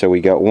together, so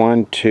we got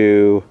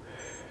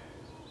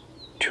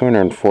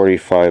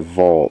 245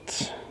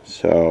 volts.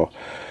 So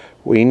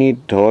we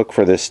need to look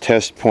for this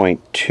test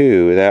point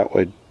 2. That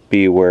would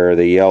be where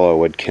the yellow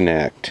would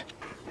connect.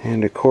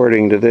 And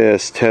according to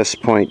this,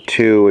 test point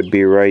 2 would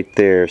be right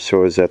there.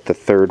 So is that the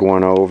third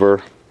one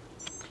over?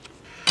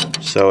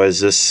 So is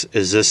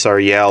this our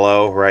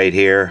yellow right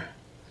here?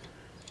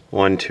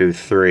 1, 2,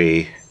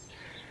 3.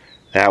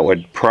 That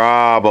would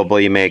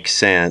probably make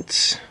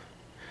sense.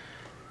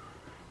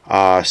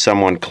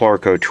 Someone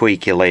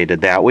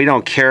chlorotweakulated that. We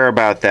don't care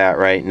about that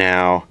right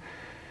now.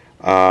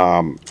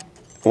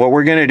 What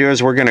we're going to do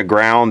is we're going to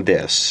ground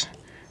this.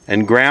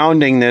 And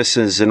grounding this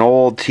is an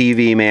old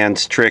TV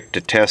man's trick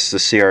to test the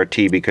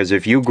CRT, because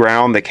if you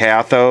ground the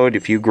cathode,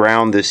 if you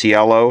ground this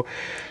yellow,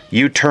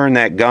 you turn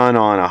that gun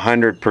on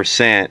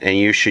 100% and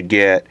you should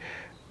get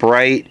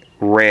bright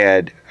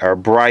red or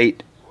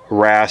bright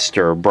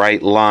raster,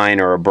 bright line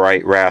or a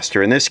bright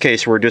raster. In this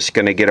case, we're just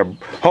going to get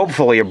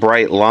hopefully a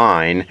bright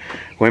line.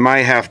 We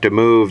might have to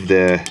move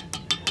the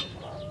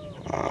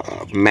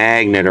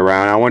magnet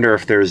around. I wonder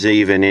if there's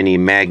even any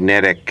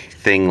magnetic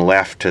thing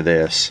left to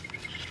this.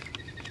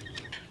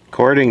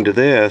 According to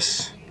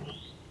this,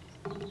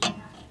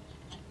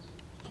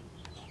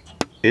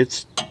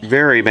 it's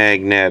very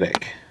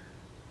magnetic.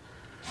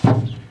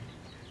 I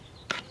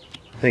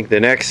think the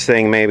next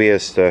thing maybe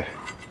is to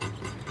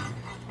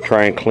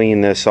try and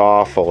clean this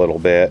off a little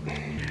bit.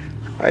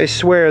 I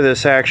swear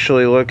this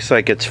actually looks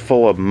like it's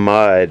full of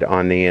mud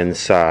on the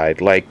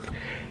inside, like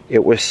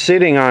it was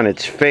sitting on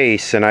its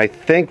face, and I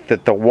think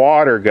that the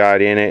water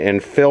got in it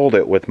and filled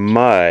it with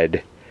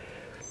mud.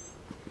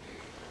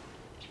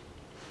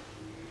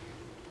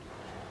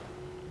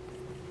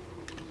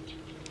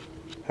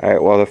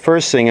 Alright, well, the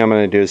first thing I'm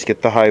going to do is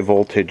get the high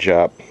voltage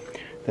up.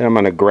 Then I'm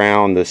going to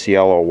ground this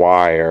yellow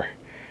wire.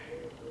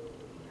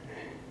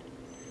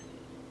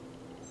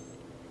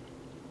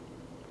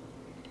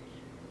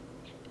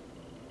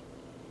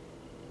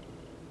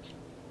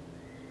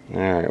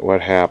 Alright, what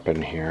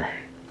happened here?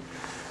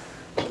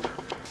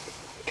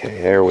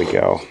 Okay, there we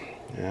go.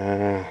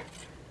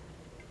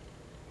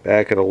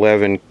 Back at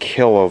 11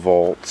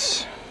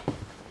 kilovolts.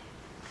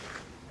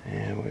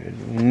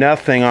 And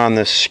nothing on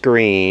the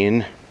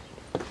screen.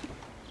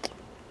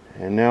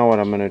 And now what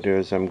I'm going to do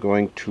is I'm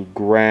going to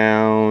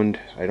ground.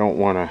 I don't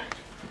want to...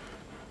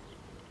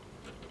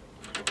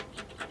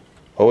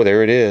 Oh,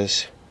 there it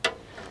is.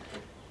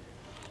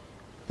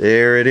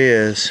 There it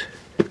is.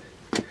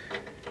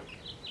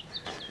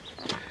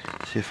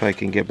 See if I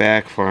can get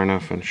back far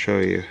enough and show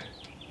you.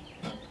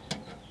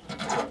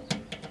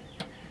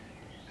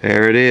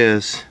 There it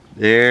is.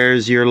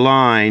 There's your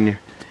line.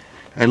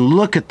 And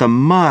look at the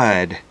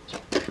mud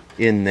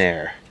in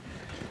there.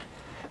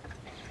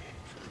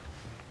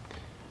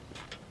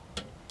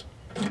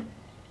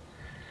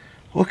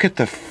 Look at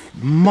the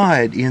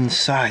mud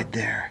inside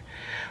there.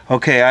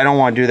 Okay, I don't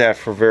want to do that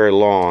for very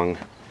long.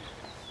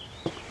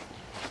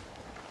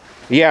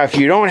 Yeah, if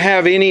you don't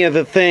have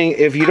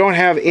if you don't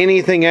have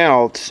anything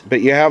else,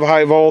 but you have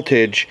high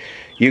voltage,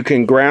 you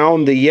can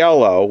ground the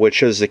yellow,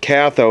 which is the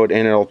cathode,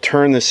 and it'll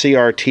turn the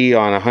CRT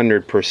on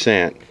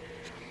 100%.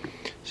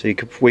 So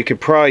we could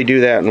probably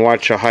do that and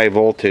watch a high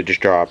voltage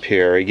drop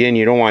here. Again,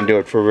 you don't want to do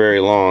it for very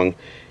long.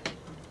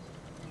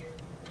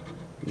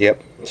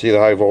 Yep, see the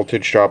high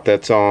voltage drop?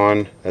 That's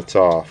on, that's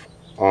off,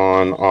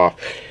 on, off.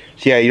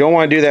 So yeah, you don't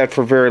want to do that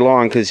for very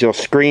long because you'll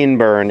screen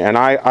burn, and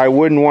I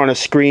wouldn't want to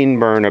screen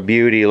burn a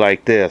beauty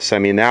like this. I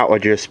mean, that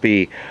would just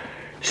be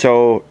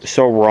so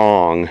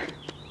wrong.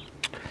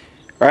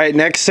 Alright,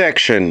 next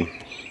section.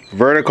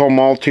 Vertical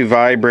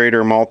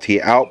multi-vibrator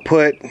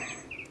multi-output.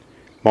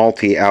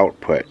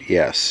 Multi-output,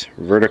 yes.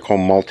 Vertical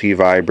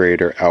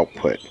multi-vibrator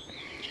output.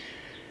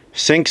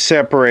 Sync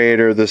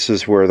separator, this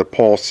is where the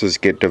pulses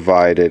get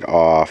divided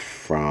off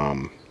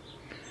from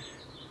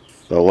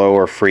the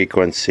lower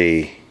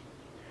frequency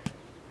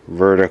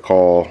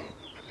vertical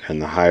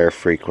and the higher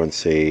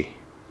frequency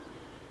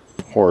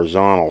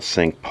horizontal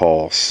sync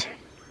pulse.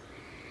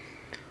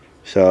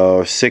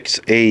 So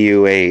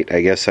 6AU8,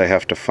 I guess I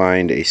have to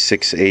find a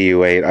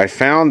 6AU8. I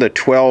found the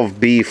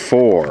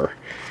 12B4,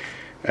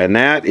 and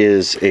that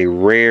is a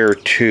rare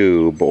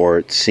tube, or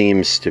it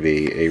seems to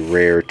be a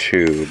rare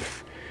tube.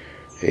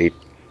 A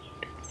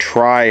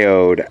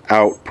triode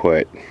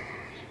output.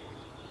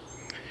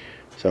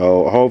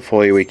 So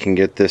hopefully we can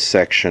get this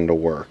section to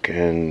work.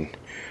 And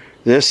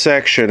this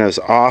section is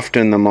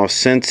often the most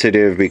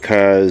sensitive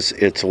because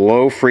it's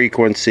low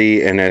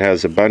frequency and it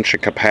has a bunch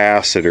of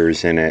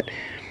capacitors in it.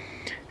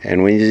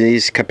 And when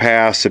these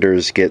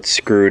capacitors get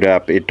screwed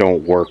up, it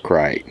don't work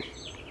right.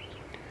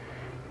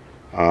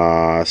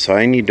 So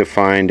I need to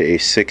find a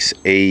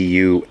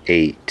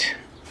 6AU8.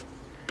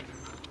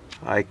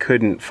 I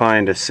couldn't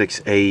find a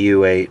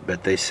 6AU8,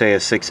 but they say a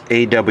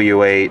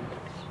 6AW8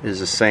 is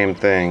the same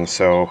thing,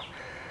 so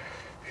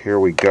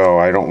here we go.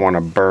 I don't want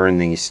to burn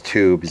these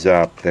tubes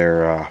up.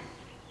 They're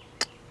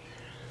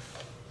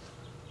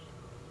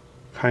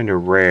kind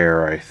of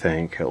rare, I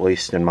think, at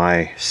least in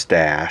my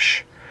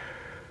stash.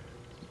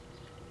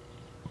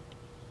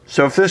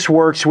 So if this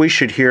works, we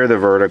should hear the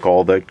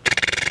vertical, the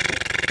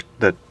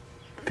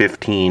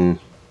 15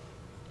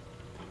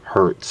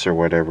 hertz or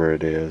whatever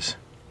it is.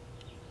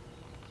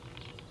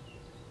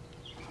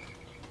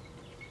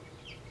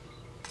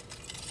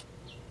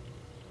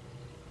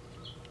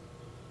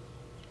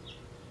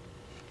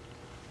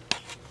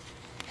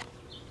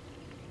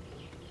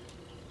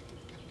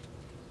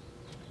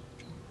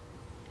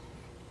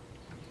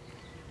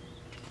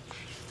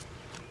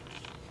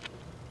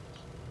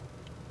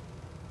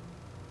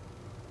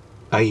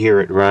 I hear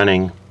it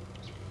running.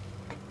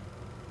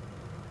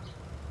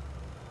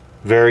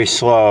 Very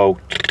slow.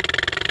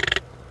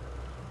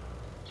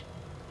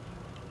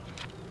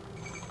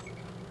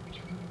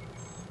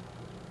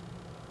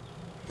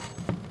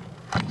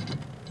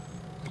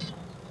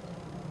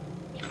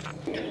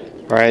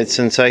 Alright,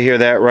 since I hear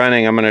that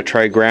running, I'm going to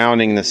try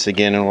grounding this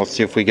again and we'll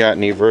see if we got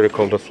any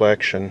vertical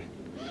deflection.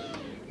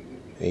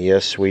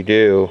 Yes, we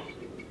do.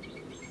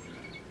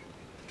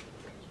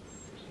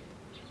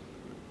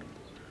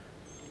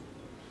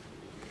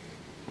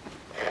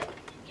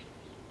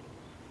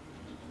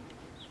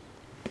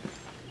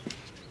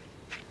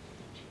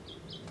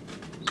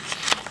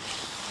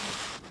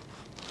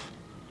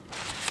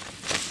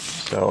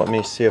 So let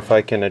me see if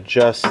I can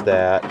adjust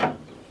that.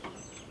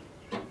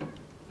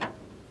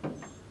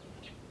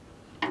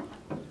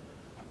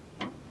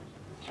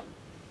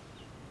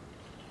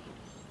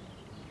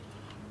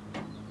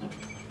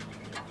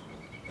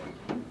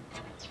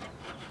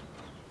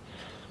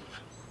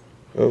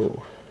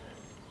 Oh.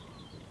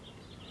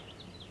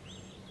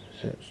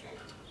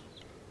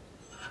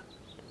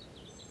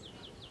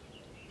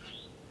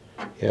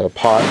 Yeah,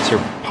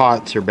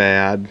 pots are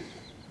bad.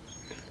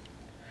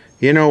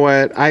 You know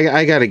what?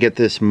 I got to get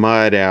this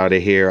mud out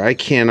of here. I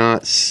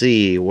cannot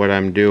see what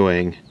I'm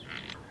doing.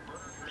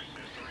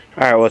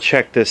 Alright, well,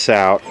 check this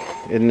out.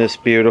 Isn't this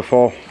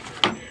beautiful?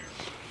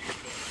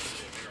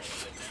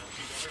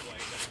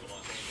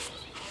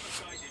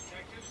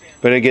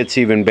 But it gets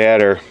even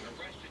better.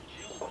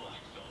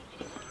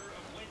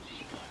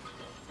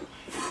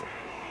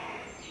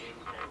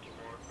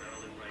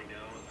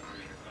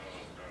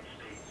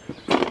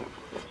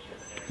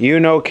 You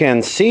know,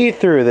 can see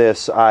through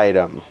this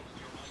item.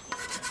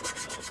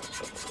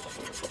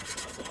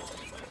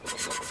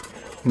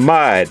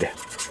 Mud.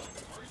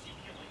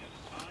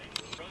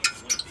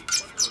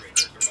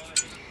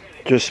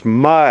 Just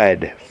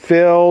mud.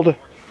 Filled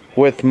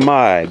with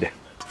mud.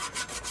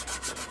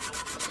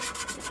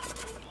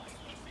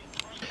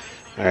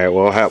 Alright,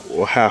 we'll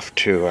have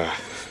to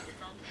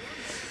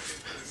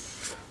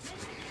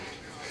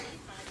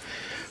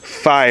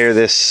fire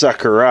this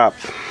sucker up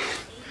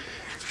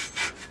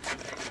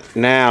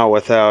now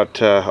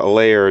without a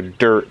layer of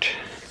dirt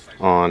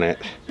on it.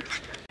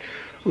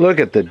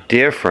 Look at the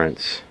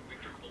difference.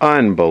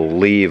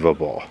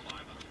 Unbelievable.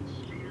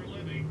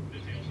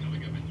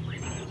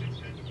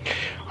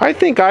 I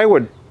think I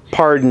would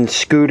pardon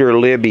Scooter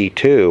Libby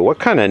too. What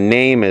kind of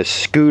name is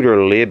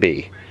Scooter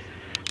Libby?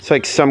 It's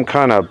like some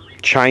kind of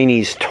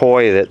Chinese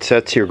toy that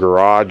sets your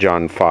garage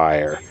on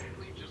fire.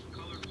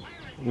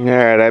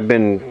 Alright, I've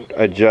been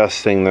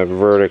adjusting the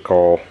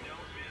vertical.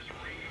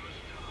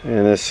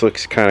 And this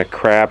looks kind of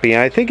crappy.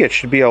 I think it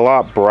should be a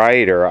lot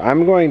brighter.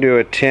 I'm going to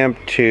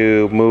attempt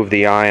to move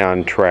the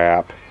ion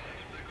trap.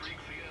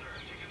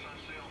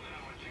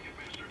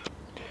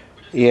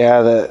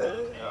 Yeah,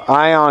 the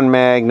ion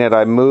magnet,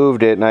 I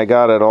moved it and I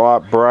got it a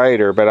lot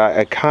brighter, but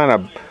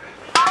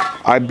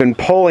I've been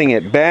pulling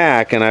it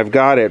back and I've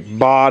got it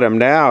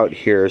bottomed out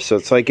here, so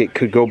it's like it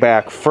could go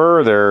back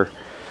further.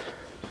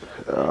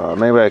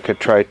 Maybe I could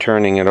try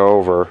turning it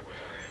over.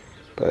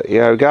 But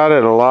yeah, I've got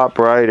it a lot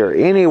brighter.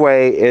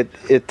 Anyway,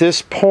 at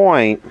this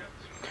point,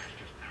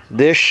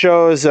 this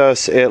shows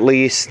us at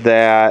least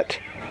that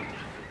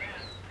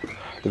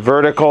the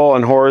vertical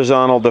and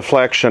horizontal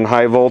deflection,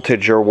 high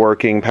voltage are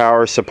working,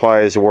 power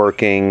supply is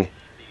working.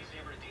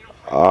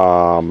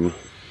 And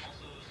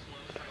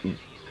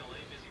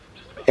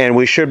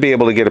we should be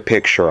able to get a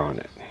picture on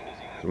it.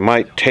 It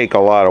might take a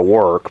lot of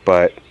work,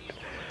 but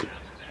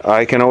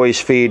I can always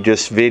feed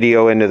just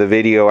video into the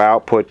video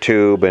output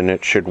tube and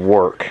it should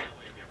work.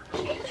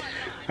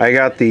 I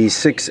got the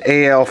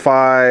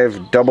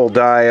 6AL5 double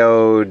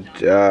diode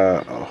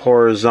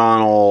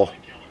horizontal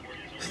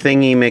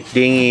thingy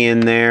McDingy in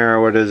there.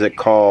 What is it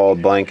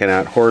called? Blanking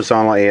out.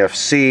 Horizontal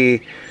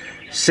AFC.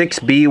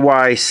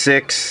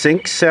 6BY6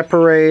 sync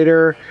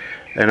separator.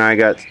 And I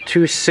got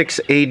two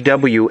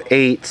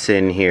 6AW8s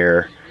in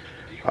here.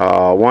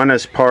 One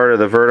is part of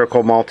the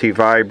vertical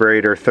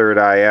multi-vibrator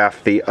 3rd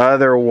IF. The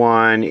other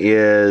one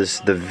is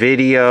the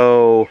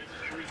video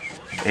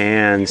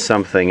and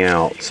something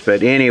else.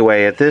 But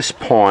anyway, at this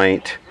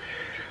point,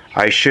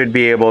 I should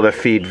be able to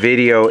feed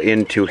video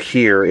into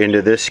here,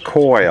 into this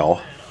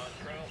coil.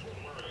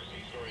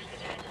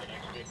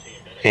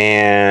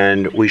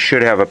 And we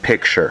should have a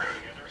picture.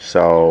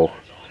 So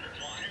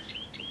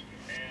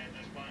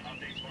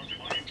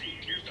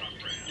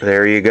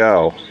there you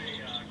go.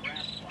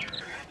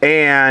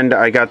 And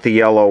I got the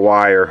yellow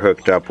wire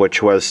hooked up,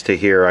 which was to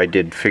here. I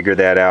did figure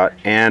that out.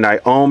 And I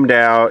ohmed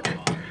out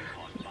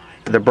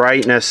the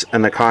brightness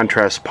and the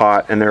contrast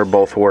pot, and they're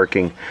both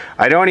working.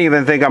 I don't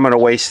even think I'm going to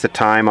waste the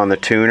time on the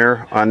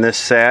tuner on this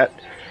set.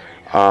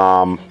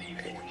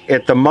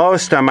 At the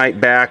most, I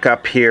might back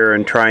up here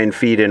and try and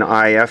feed an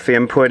IF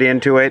input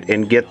into it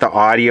and get the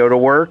audio to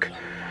work,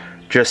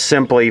 just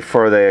simply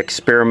for the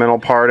experimental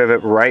part of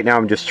it. Right now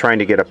I'm just trying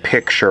to get a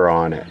picture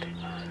on it.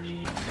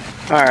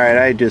 Alright,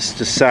 I just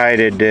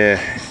decided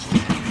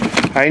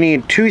I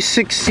need two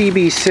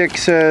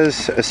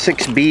 6CB6s, a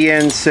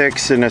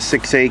 6BN6, and a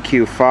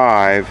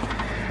 6AQ5.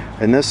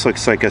 And this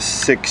looks like a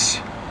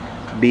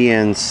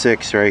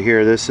 6BN6 right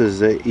here. This is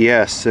the,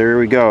 yes, there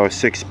we go,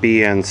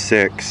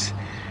 6BN6.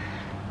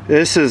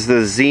 This is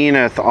the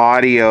Zenith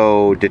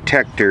audio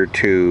detector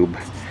tube.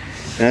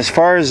 And as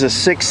far as the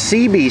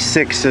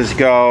 6CB6s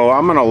go,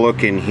 I'm going to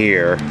look in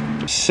here.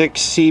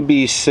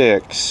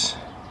 6CB6.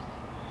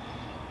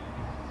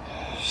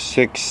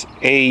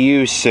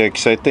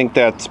 6AU6, I think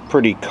that's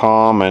pretty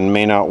common,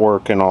 may not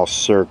work in all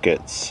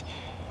circuits.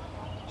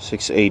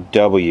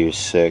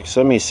 6AW6,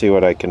 let me see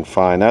what I can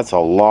find. That's a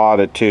lot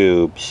of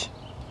tubes.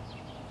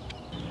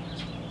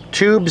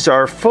 Tubes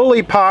are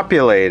fully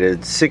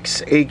populated.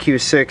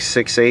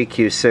 6AQ6,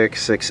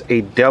 6AQ6,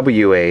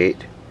 6AW8,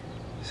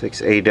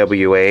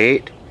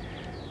 6AW8.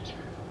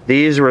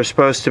 These were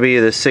supposed to be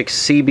the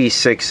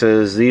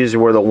 6CB6s. These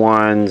were the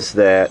ones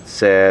that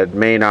said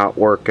may not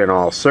work in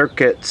all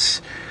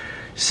circuits.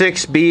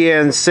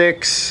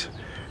 6BN6,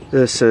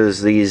 this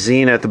is the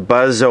Zenith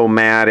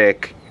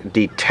Buzz-O-Matic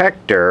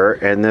detector,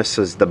 and this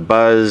is the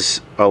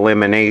buzz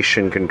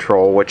elimination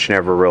control, which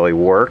never really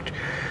worked.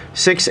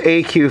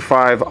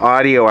 6AQ5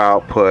 audio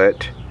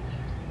output,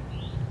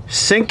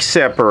 sync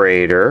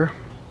separator,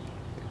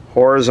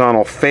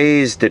 horizontal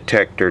phase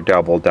detector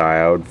double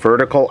diode,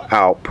 vertical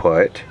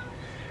output.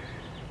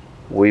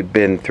 We've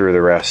been through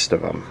the rest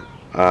of them.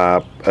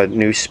 A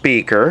new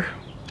speaker.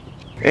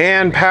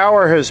 And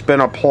power has been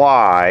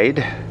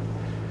applied.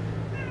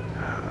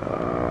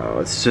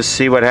 Let's just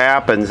see what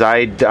happens.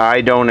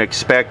 I don't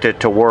expect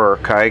it to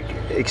work. I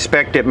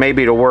expect it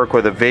maybe to work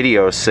with a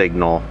video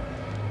signal.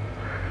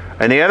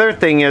 And the other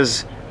thing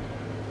is,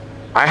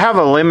 I have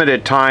a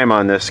limited time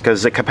on this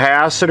because the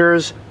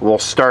capacitors will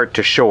start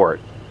to short.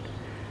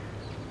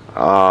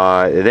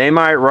 They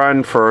might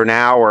run for an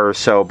hour or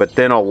so, but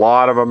then a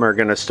lot of them are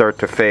going to start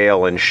to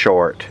fail and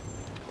short.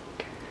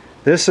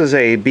 This is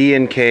a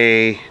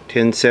B&K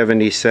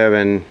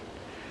 1077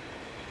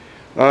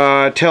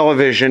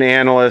 television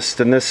analyst,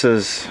 and this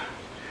is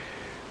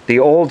the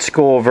old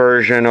school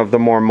version of the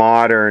more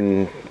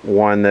modern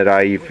one that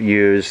I've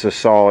used, the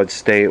solid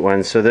state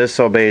one. So this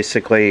will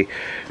basically,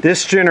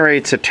 this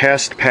generates a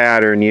test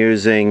pattern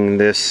using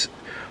this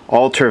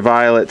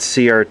ultraviolet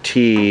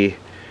CRT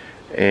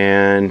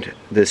and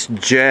this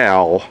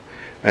gel,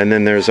 and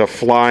then there's a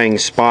flying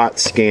spot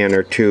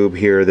scanner tube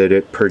here that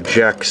it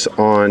projects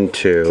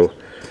onto.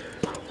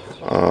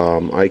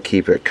 I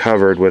keep it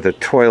covered with a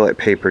toilet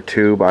paper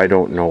tube. I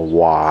don't know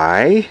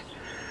why.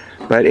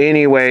 But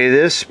anyway,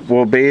 this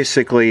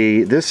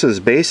is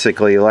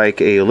basically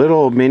like a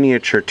little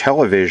miniature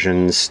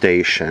television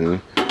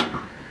station.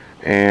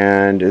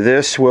 And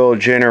this will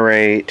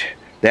generate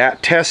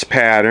that test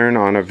pattern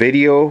on a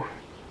video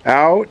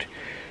out.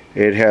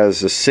 It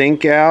has the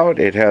sync out,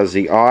 it has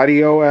the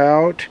audio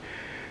out,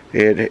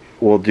 it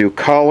will do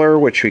color,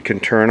 which we can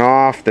turn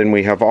off, then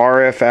we have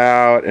RF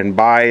out and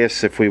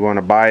bias if we want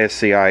to bias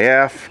the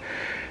IF,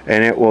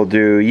 and it will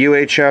do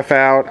UHF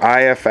out,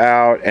 IF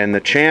out, and the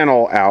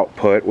channel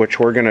output, which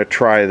we're going to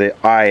try the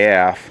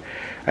IF.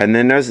 And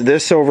then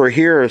this over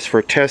here is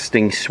for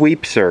testing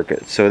sweep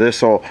circuits. So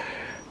this will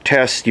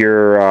test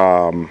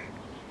your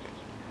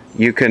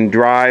you can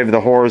drive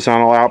the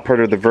horizontal output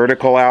or the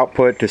vertical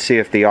output to see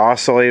if the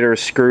oscillator is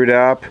screwed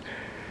up.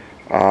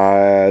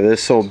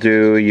 This will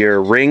do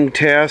your ring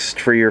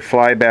test for your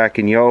flyback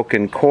and yoke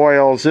and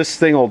coils. This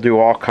thing will do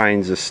all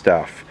kinds of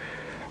stuff.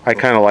 I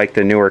kind of like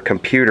the newer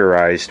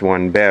computerized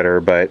one better,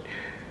 but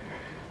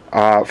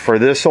for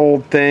this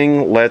old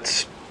thing,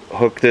 let's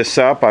hook this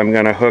up. I'm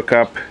going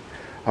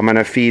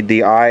to feed the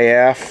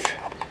IF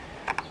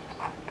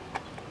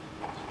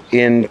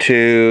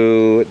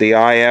into the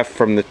IF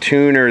from the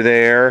tuner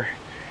there,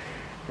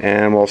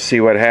 and we'll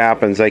see what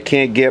happens. I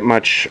can't get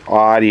much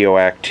audio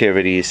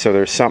activity, so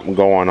there's something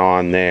going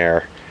on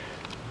there.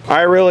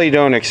 I really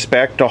don't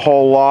expect a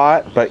whole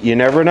lot, but you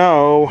never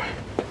know.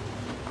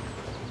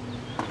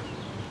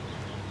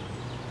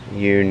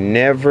 You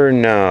never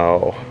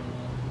know.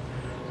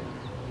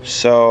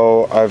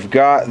 So I've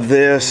got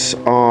this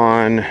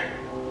on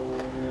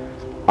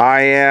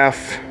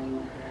IF.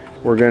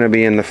 We're going to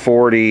be in the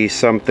 40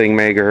 something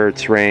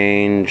megahertz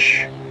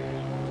range.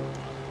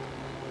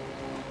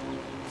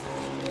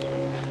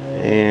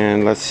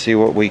 And let's see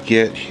what we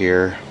get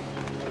here.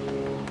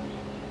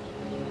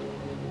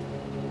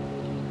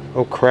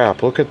 Oh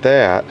crap, look at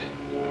that.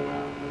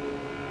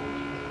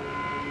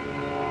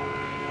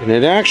 And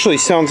it actually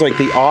sounds like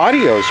the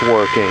audio's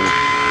working.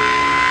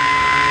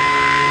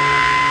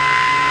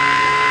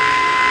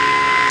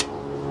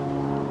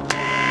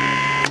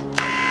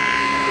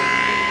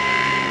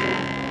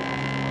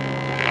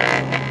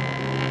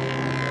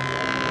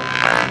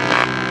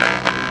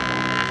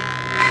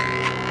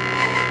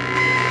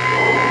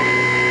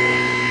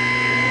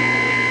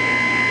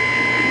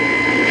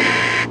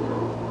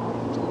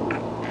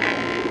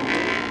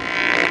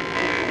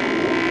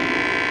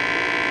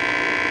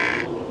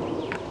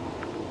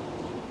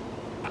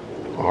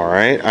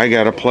 Alright, I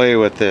gotta play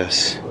with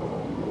this.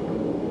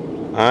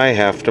 I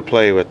have to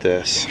play with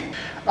this.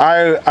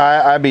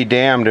 I'd be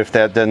damned if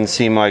that doesn't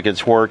seem like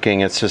it's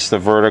working. It's just the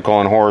vertical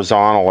and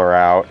horizontal are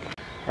out.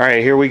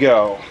 Alright, here we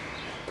go.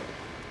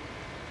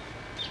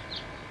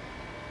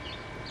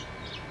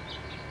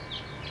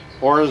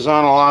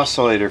 Horizontal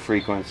oscillator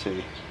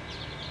frequency.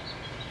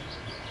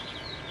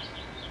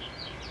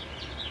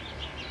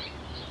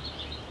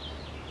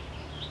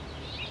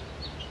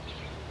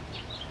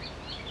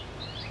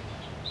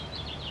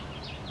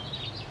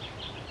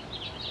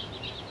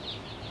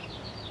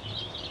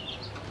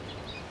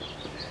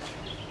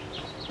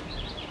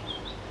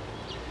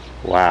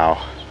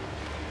 Wow.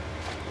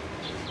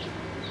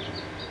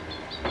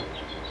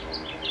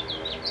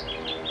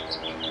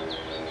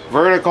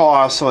 Vertical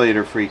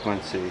oscillator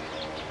frequency.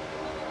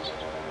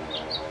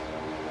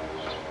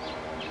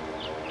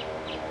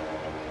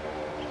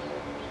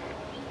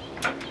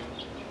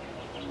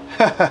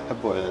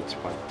 Boy, that's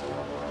one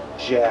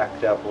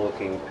jacked up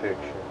looking picture.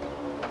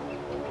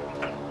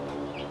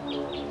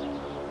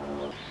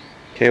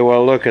 Okay,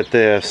 well, look at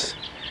this.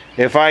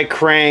 If I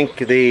crank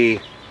the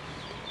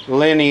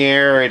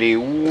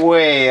linearity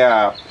way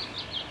up,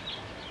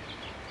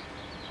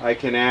 I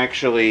can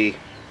actually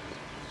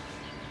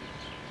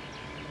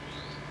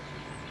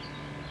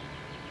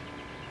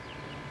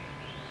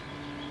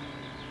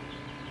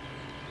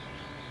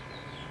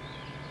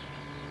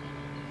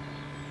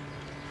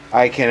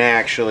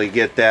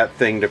get that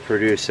thing to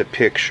produce a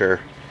picture.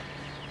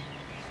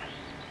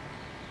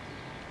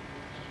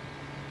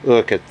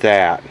 Look at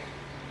that.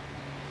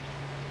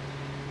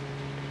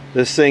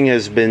 This thing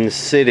has been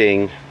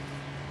sitting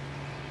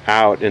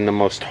out in the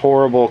most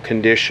horrible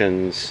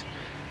conditions.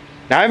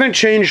 Now, I haven't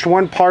changed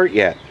one part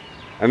yet.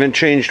 I haven't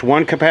changed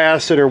one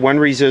capacitor, one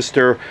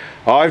resistor.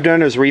 All I've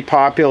done is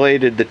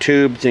repopulated the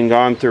tubes and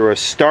gone through a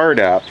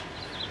startup,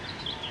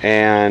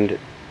 and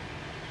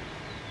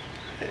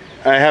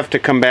I have to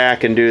come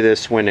back and do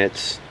this when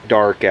it's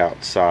dark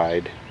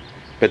outside.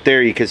 But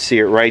there, you can see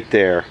it right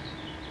there.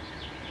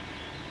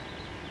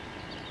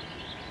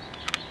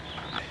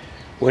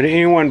 Would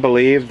anyone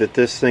believe that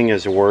this thing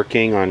is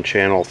working on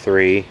channel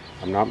 3?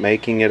 I'm not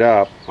making it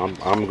up.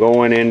 I'm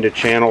going into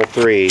channel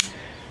 3.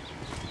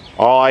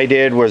 All I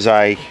did was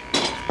I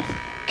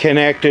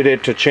connected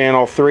it to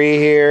channel 3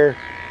 here,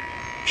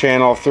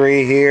 channel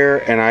 3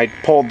 here, and I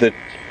pulled the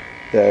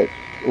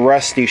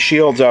rusty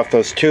shields off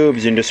those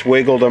tubes and just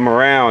wiggled them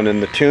around,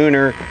 and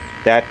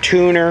that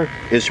tuner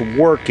is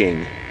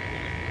working.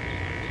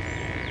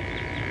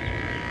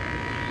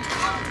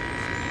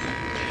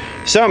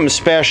 Something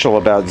special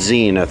about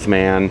Zenith,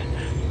 man.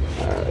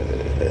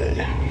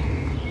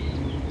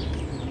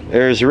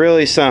 There's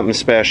really something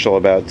special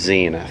about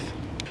Zenith.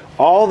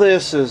 All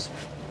this is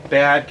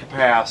bad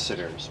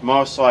capacitors.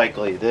 Most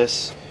likely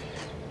this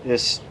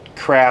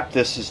crap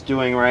this is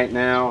doing right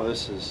now,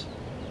 this is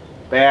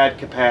bad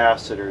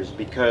capacitors,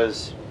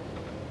 because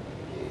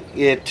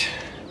it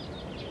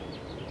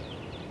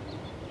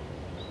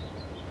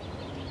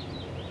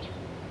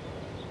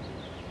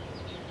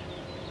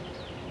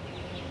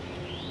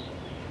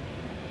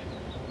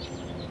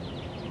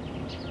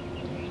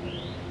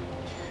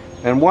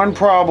and one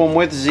problem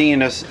with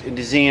Zenith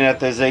is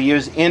they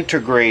use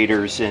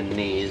integrators in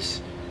these,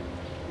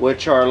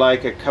 which are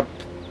like a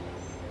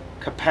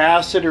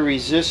capacitor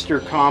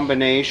resistor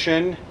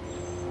combination,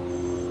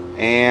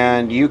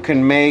 and you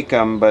can make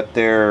them, but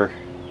they're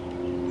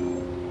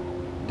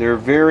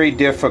very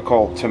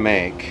difficult to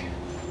make.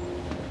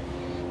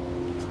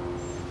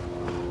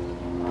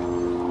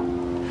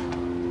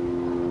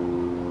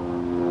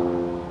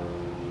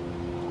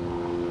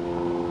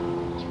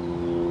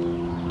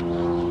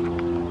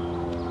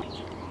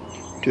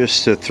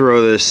 Just to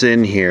throw this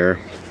in here,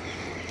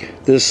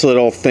 this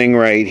little thing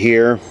right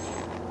here,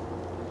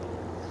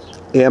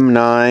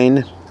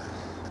 M9,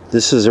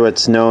 this is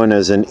what's known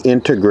as an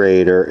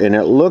integrator, and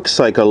it looks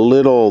like a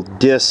little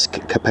disc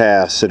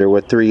capacitor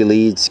with 3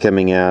 leads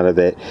coming out of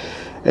it,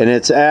 and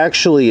it's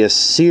actually a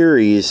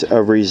series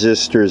of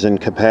resistors and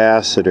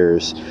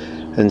capacitors,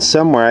 and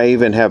somewhere I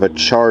even have a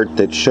chart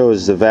that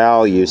shows the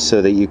values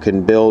so that you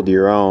can build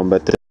your own.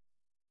 But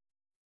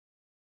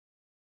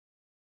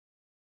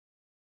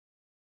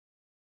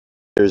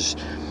there's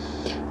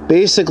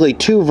basically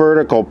 2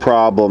 vertical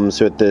problems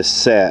with this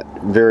set,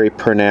 very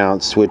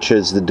pronounced, which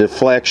is the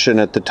deflection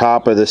at the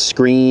top of the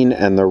screen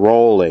and the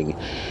rolling.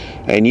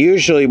 And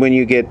usually when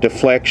you get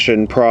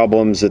deflection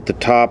problems at the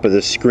top of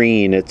the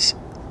screen, it's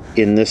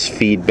in this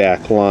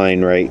feedback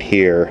line right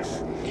here.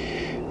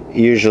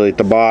 Usually at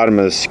the bottom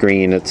of the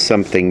screen, it's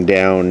something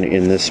down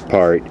in this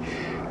part.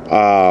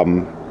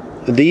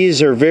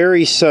 These are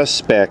very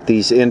suspect,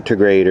 these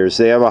integrators.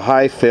 They have a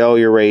high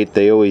failure rate,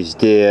 they always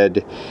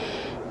did.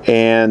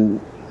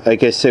 And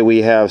like I said,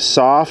 we have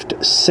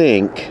soft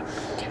sync,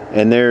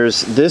 and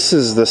this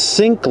is the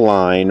sync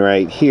line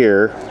right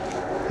here,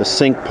 the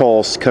sync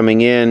pulse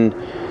coming in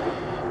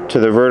to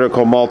the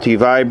vertical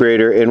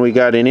multi-vibrator, and we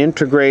got an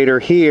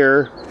integrator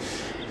here,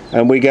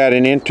 and we got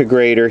an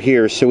integrator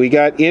here. So we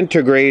got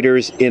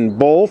integrators in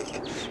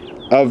both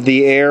of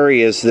the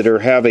areas that are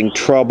having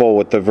trouble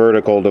with the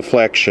vertical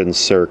deflection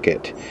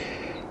circuit.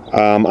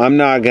 I'm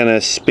not going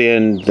to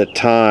spend the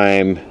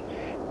time.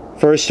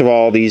 First of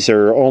all, these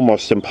are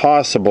almost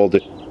impossible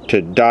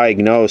to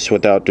diagnose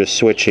without just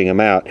switching them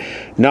out.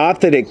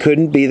 Not that it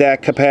couldn't be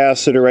that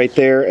capacitor right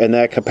there and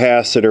that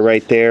capacitor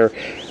right there.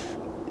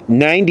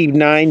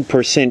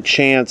 99%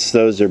 chance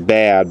those are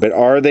bad, but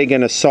are they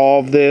going to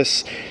solve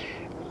this?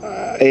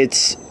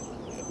 It's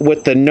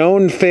with the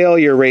known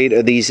failure rate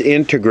of these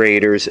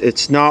integrators,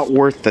 it's not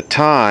worth the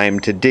time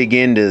to dig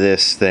into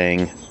this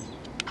thing.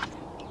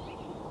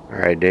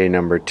 Alright, day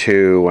number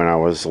 2, when I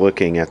was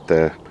looking at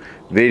the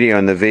video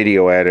in the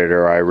video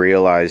editor, I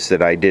realized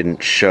that I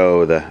didn't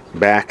show the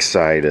back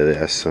side of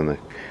this and the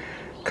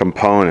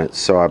components,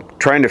 so I'm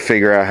trying to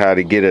figure out how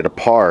to get it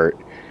apart.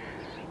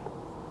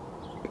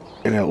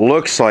 And it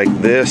looks like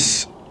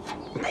this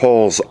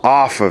pulls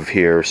off of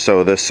here,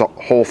 so this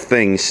whole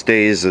thing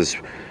stays as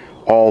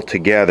all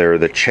together,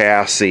 the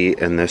chassis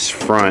and this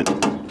front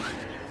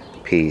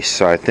piece.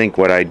 So I think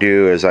what I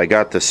do is I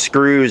got the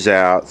screws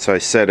out, so I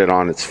set it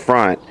on its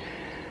front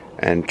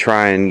and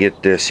try and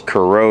get this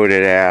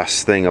corroded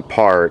ass thing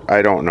apart.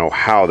 I don't know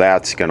how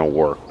that's gonna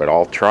work, but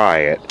I'll try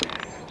it.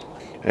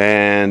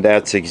 And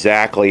that's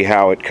exactly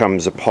how it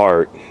comes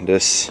apart.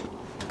 This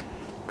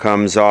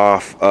comes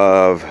off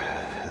of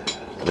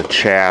the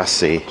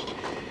chassis.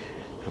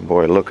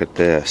 Boy, look at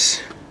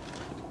this.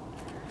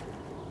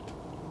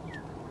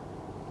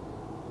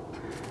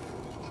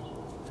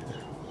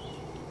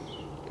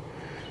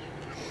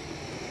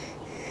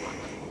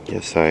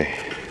 Guess I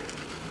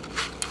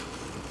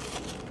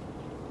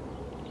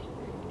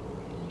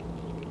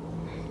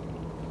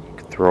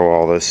throw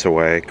all this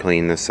away,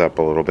 clean this up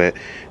a little bit.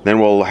 Then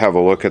we'll have a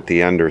look at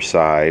the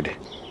underside.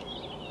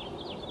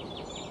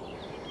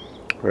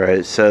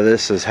 Right, so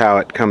this is how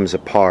it comes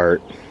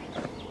apart.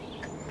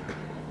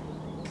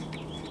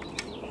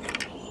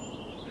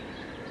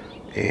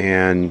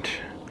 And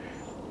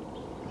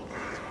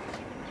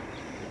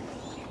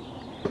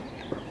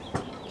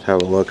let's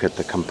have a look at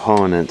the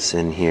components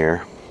in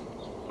here.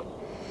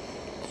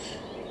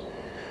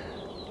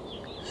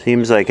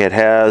 Seems like it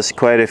has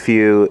quite a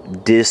few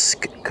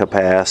disc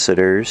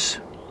capacitors.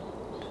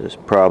 This is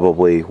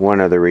probably one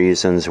of the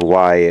reasons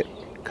why it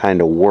kind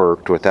of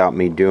worked without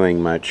me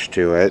doing much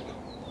to it.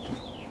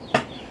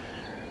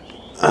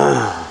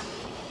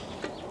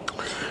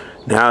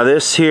 Now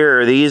this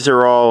here, these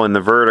are all in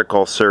the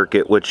vertical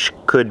circuit, which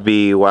could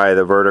be why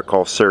the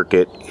vertical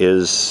circuit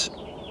is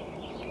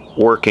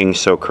working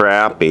so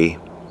crappy.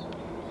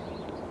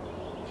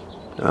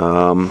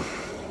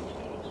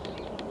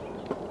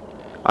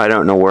 I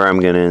don't know where I'm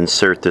going to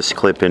insert this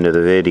clip into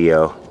the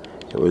video.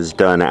 It was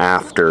done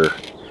after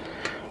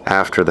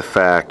the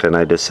fact, and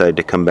I decided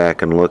to come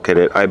back and look at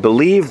it. I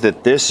believe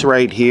that this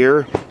right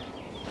here,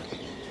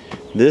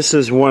 this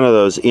is one of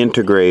those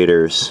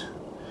integrators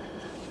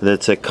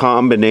that's a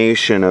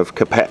combination of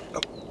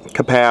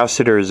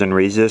capacitors and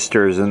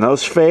resistors, and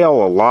those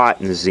fail a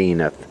lot in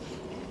Zenith.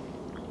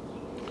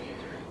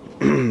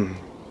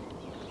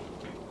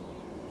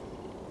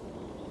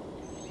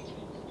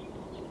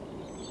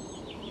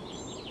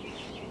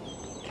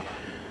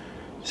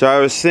 So I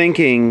was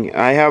thinking,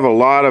 I have a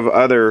lot of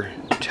other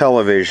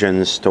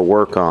televisions to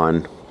work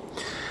on,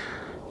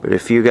 but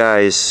if you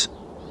guys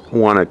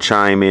want to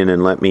chime in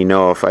and let me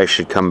know if I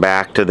should come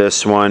back to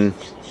this one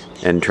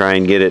and try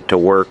and get it to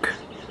work,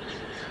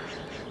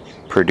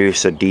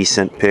 produce a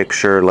decent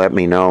picture, let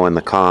me know in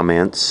the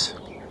comments.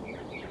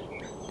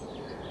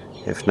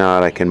 If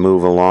not, I can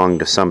move along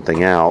to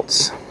something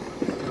else.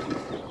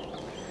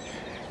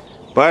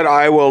 But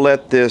I will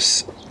let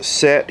this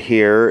set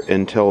here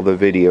until the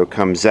video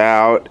comes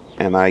out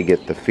and I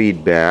get the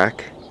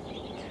feedback.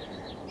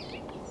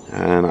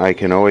 And I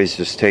can always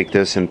just take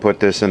this and put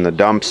this in the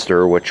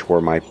dumpster, which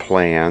were my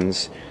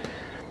plans.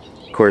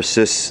 Of course,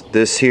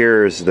 this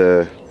here is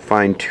the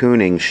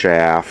fine-tuning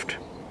shaft,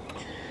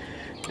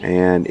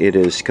 and it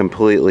is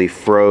completely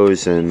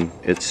frozen.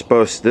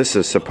 This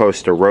is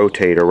supposed to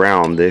rotate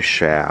around this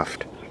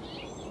shaft.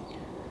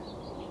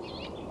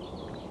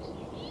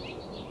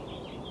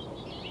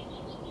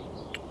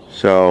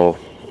 So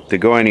to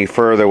go any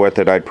further with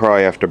it, I'd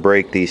probably have to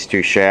break these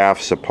two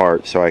shafts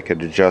apart so I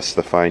could adjust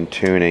the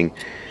fine-tuning.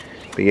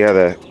 But yeah,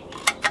 the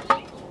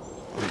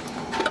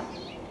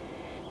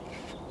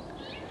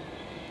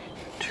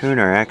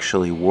tuner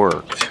actually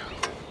worked.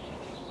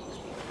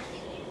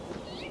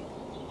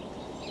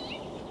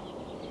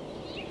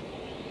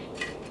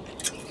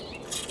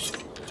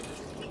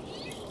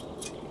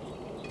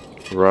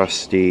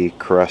 Rusty,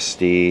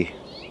 crusty.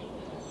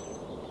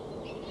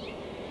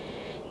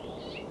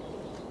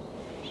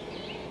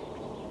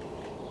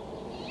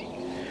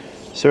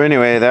 So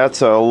anyway,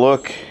 that's a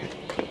look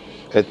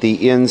at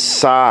the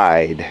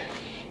inside,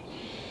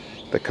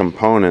 the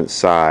component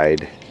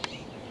side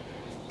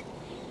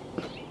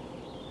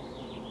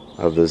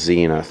of the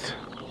Zenith.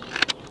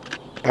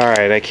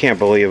 Alright, I can't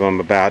believe I'm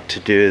about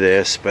to do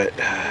this, but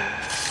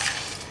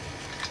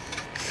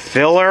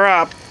fill her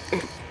up.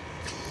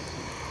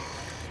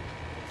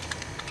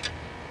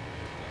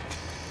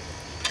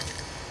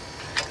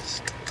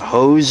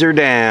 hose her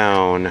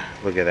down.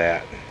 Look at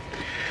that.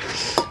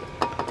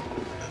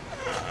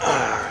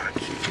 Oh,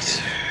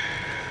 jeez.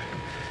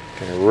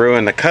 Gonna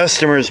ruin the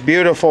customer's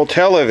beautiful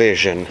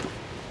television.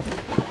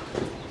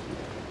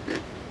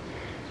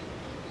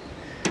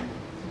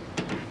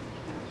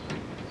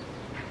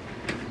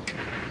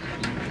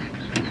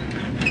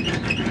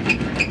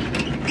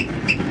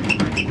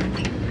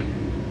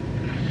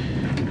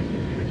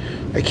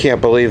 I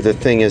can't believe the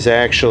thing is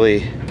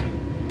actually,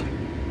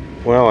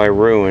 well, I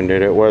ruined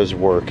it. It was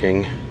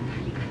working.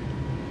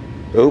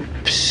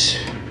 Oops.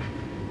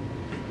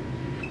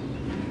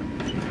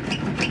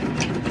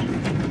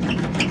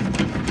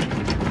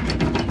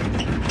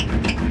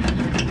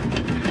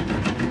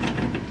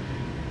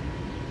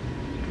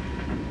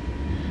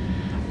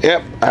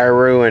 Yep, I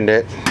ruined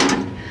it.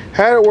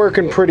 Had it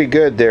working pretty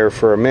good there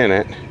for a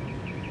minute.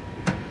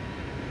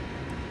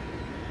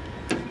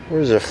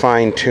 Where's the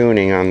fine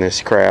tuning on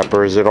this crap,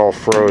 or is it all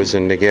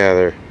frozen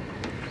together?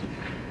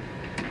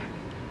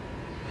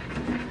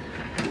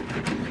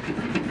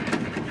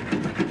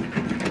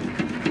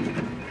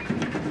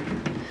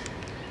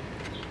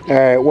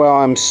 Alright, well,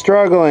 I'm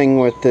struggling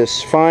with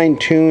this fine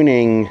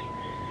tuning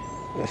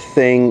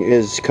thing.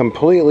 Is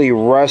completely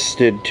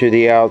rusted to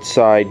the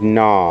outside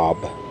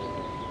knob.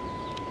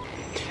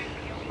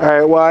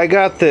 Alright, well, I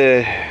got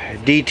the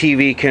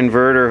DTV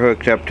converter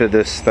hooked up to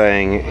this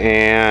thing,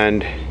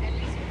 and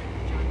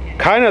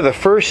kind of the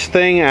first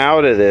thing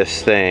out of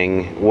this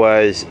thing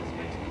was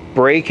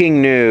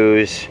breaking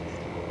news.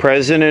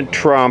 President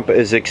Trump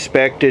is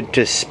expected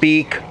to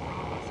speak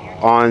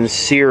on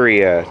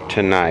Syria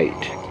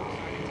tonight.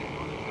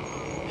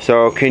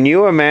 So can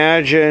you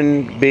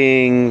imagine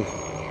being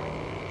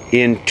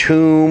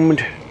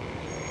entombed,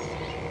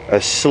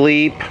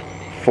 asleep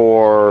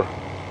for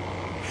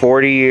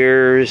 40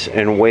 years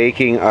and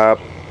waking up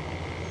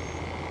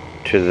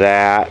to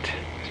that?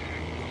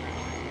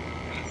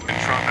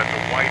 Trump at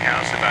the White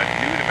House about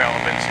new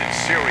developments in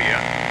Syria.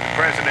 The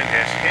president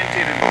has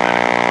hinted at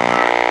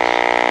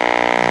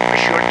a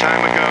short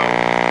time ago,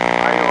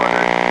 I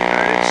ordered the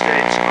United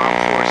States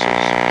Armed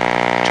Forces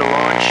to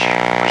launch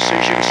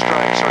precision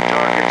strikes on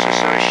targets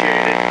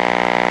associated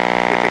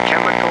with the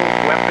chemical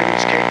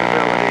weapons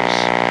capabilities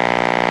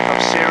of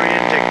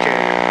Syrian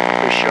dictator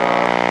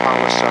Bashar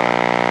al-Assad.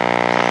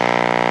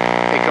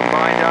 A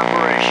combined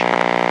operation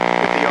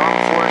with the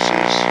armed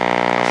forces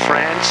of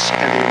France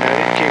and the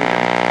United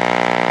Kingdom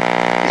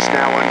is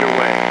now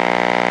underway.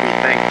 We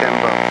thank them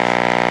both.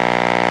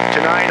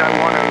 Tonight I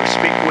want to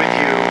speak with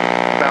you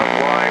about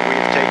why we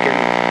have taken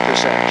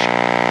this action.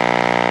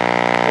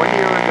 1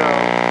 year ago,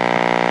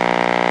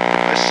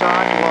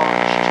 Assad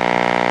launched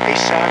a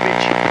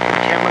savage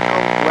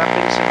chemical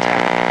weapons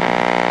attack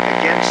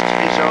against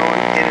his own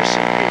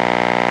innocent people.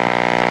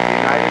 The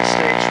United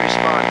States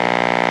responded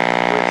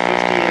with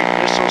 58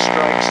 missile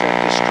strikes that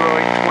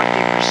destroyed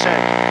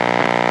 20%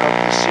 of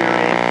the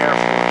Syrian Air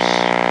Force.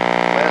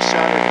 Last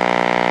Saturday,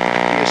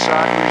 the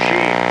Assad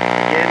regime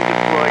again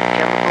deployed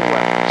chemical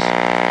weapons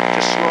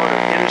to slaughter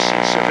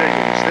innocent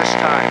civilians, this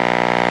time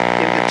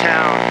in the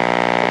town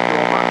of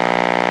Roma,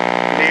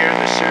 near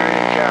the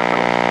Syrian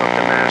capital of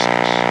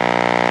Damascus.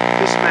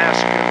 This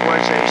massacre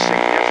was a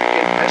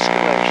significant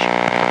escalation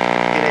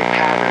in a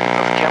pattern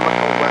of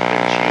chemical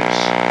weapons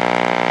use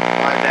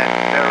by that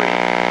very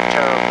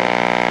terrible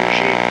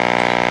regime.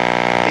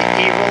 The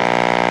evil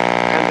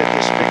and the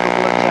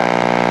despicable attack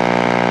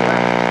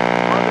left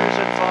mothers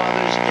and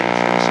fathers,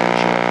 infants and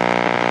children,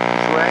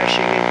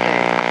 thrashing in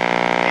pain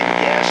and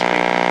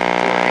gasping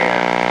for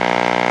air.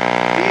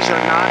 These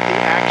are not the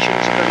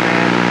actions of a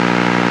man.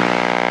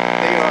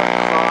 They are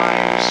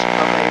crimes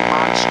of a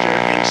monster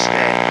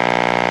instead.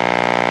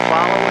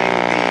 Following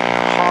the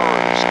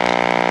horrors of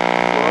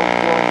World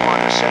War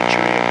I a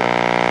century ago,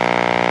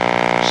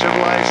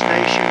 civilized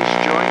nations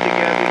joined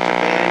together to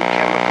ban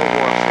chemical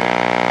warfare.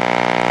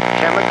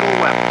 Chemical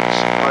weapons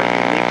are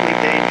uniquely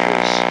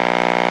dangerous,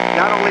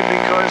 not only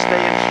because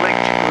they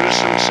inflict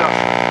gruesome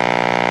suffering,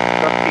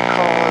 but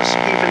because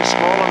even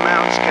small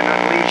amounts can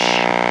unleash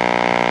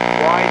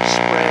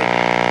widespread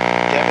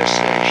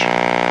devastation.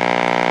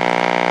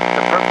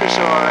 The purpose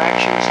of our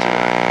actions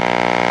tonight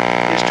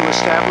is to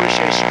establish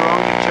a strong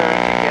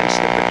deterrent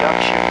against the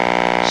production,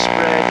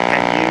 spread,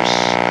 and use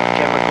of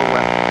chemical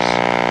weapons.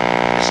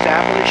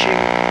 Establishing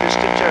this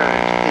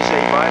deterrent is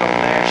a vital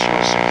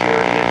national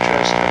security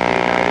interest of the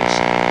United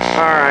States.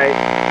 Alright,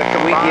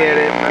 we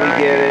get it, we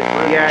get it.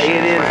 Yeah,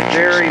 it is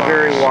very,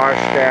 very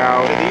washed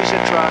out. To these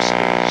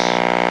atrocities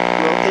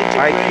will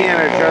I integrate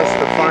can't adjust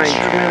the fine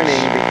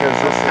tuning because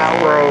this is our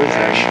frozen.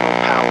 national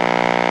power,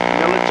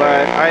 military,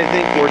 But I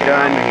think we're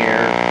done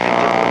here. and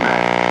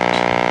diplomatic.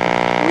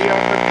 We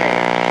are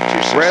prepared to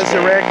sustain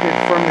Resurrected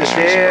from the this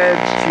dead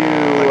response to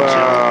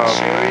until the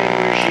Syrian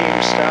regime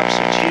stops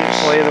its use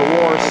play the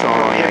war of song,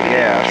 I prohibited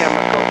guess.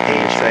 chemical What can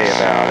you say agents.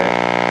 about it?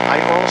 I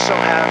also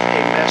have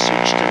a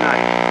message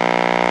tonight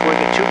for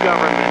the two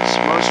governments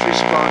most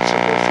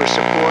responsible for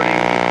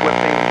supporting,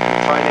 equipping, and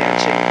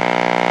financing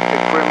the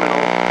criminal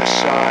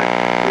Assad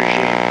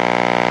regime.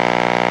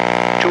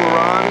 To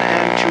Iran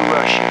and to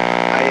Russia,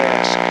 I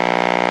ask,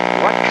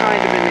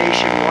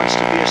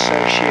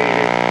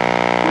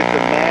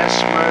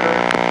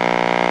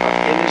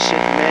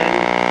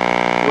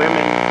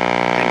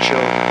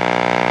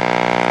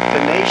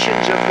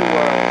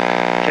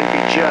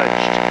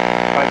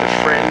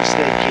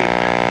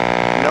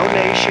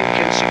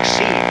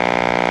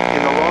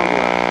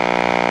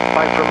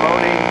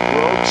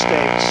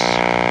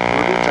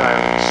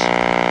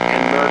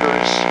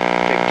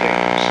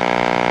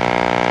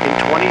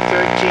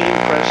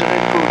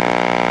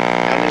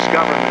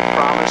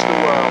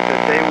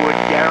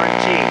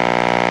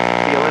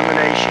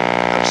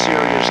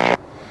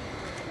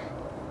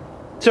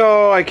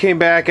 I came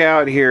back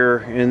out here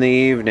in the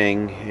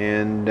evening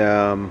and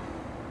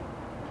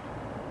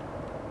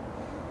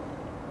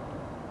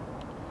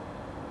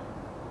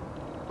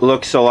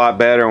looks a lot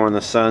better when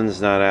the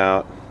sun's not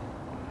out.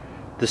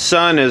 The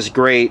sun is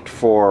great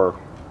for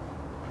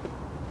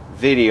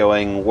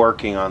videoing,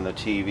 working on the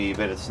TV,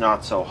 but it's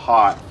not so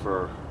hot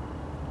for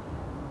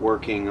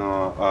working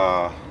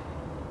on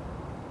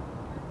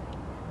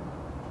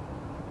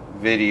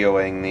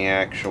videoing the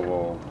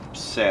actual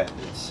set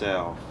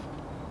itself.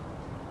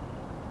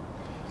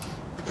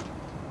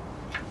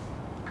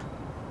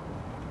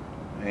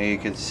 Now you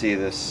can see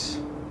this.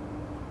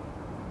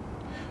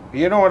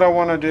 You know what I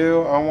want to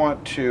do? I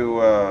want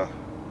to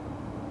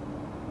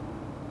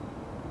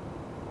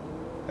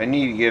I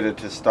need to get it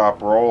to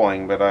stop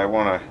rolling, but I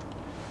want to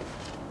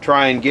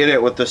try and get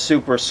it with the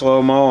super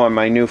slow-mo on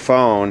my new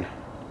phone.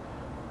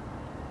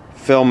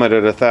 Film it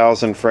at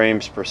 1,000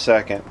 frames per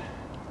second.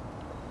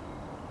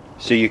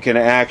 So you can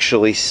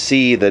actually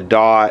see the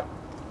dot.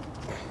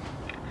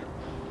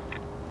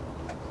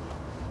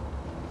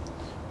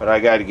 But I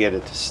got to get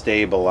it to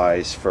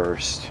stabilize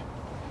first.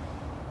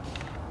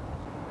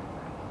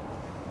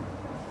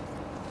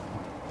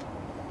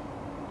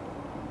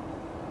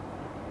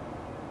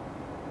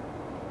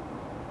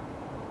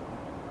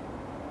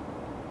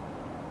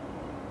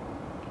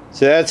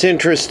 So that's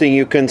interesting.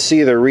 You can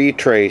see the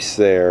retrace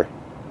there.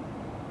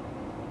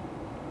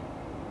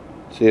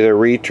 See the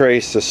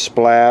retrace, the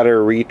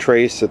splatter,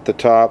 retrace at the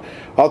top.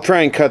 I'll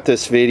try and cut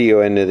this video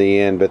into the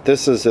end, but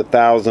this is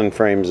 1,000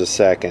 frames a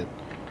second.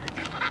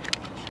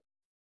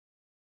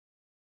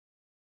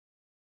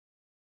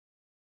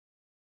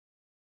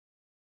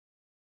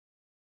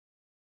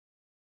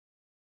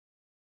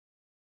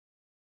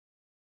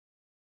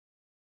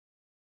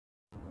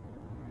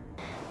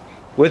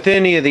 With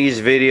any of these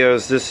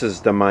videos, this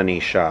is the money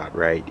shot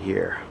right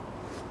here.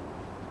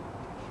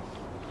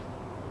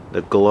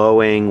 The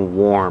glowing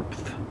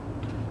warmth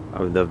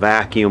of the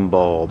vacuum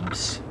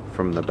bulbs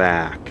from the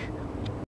back.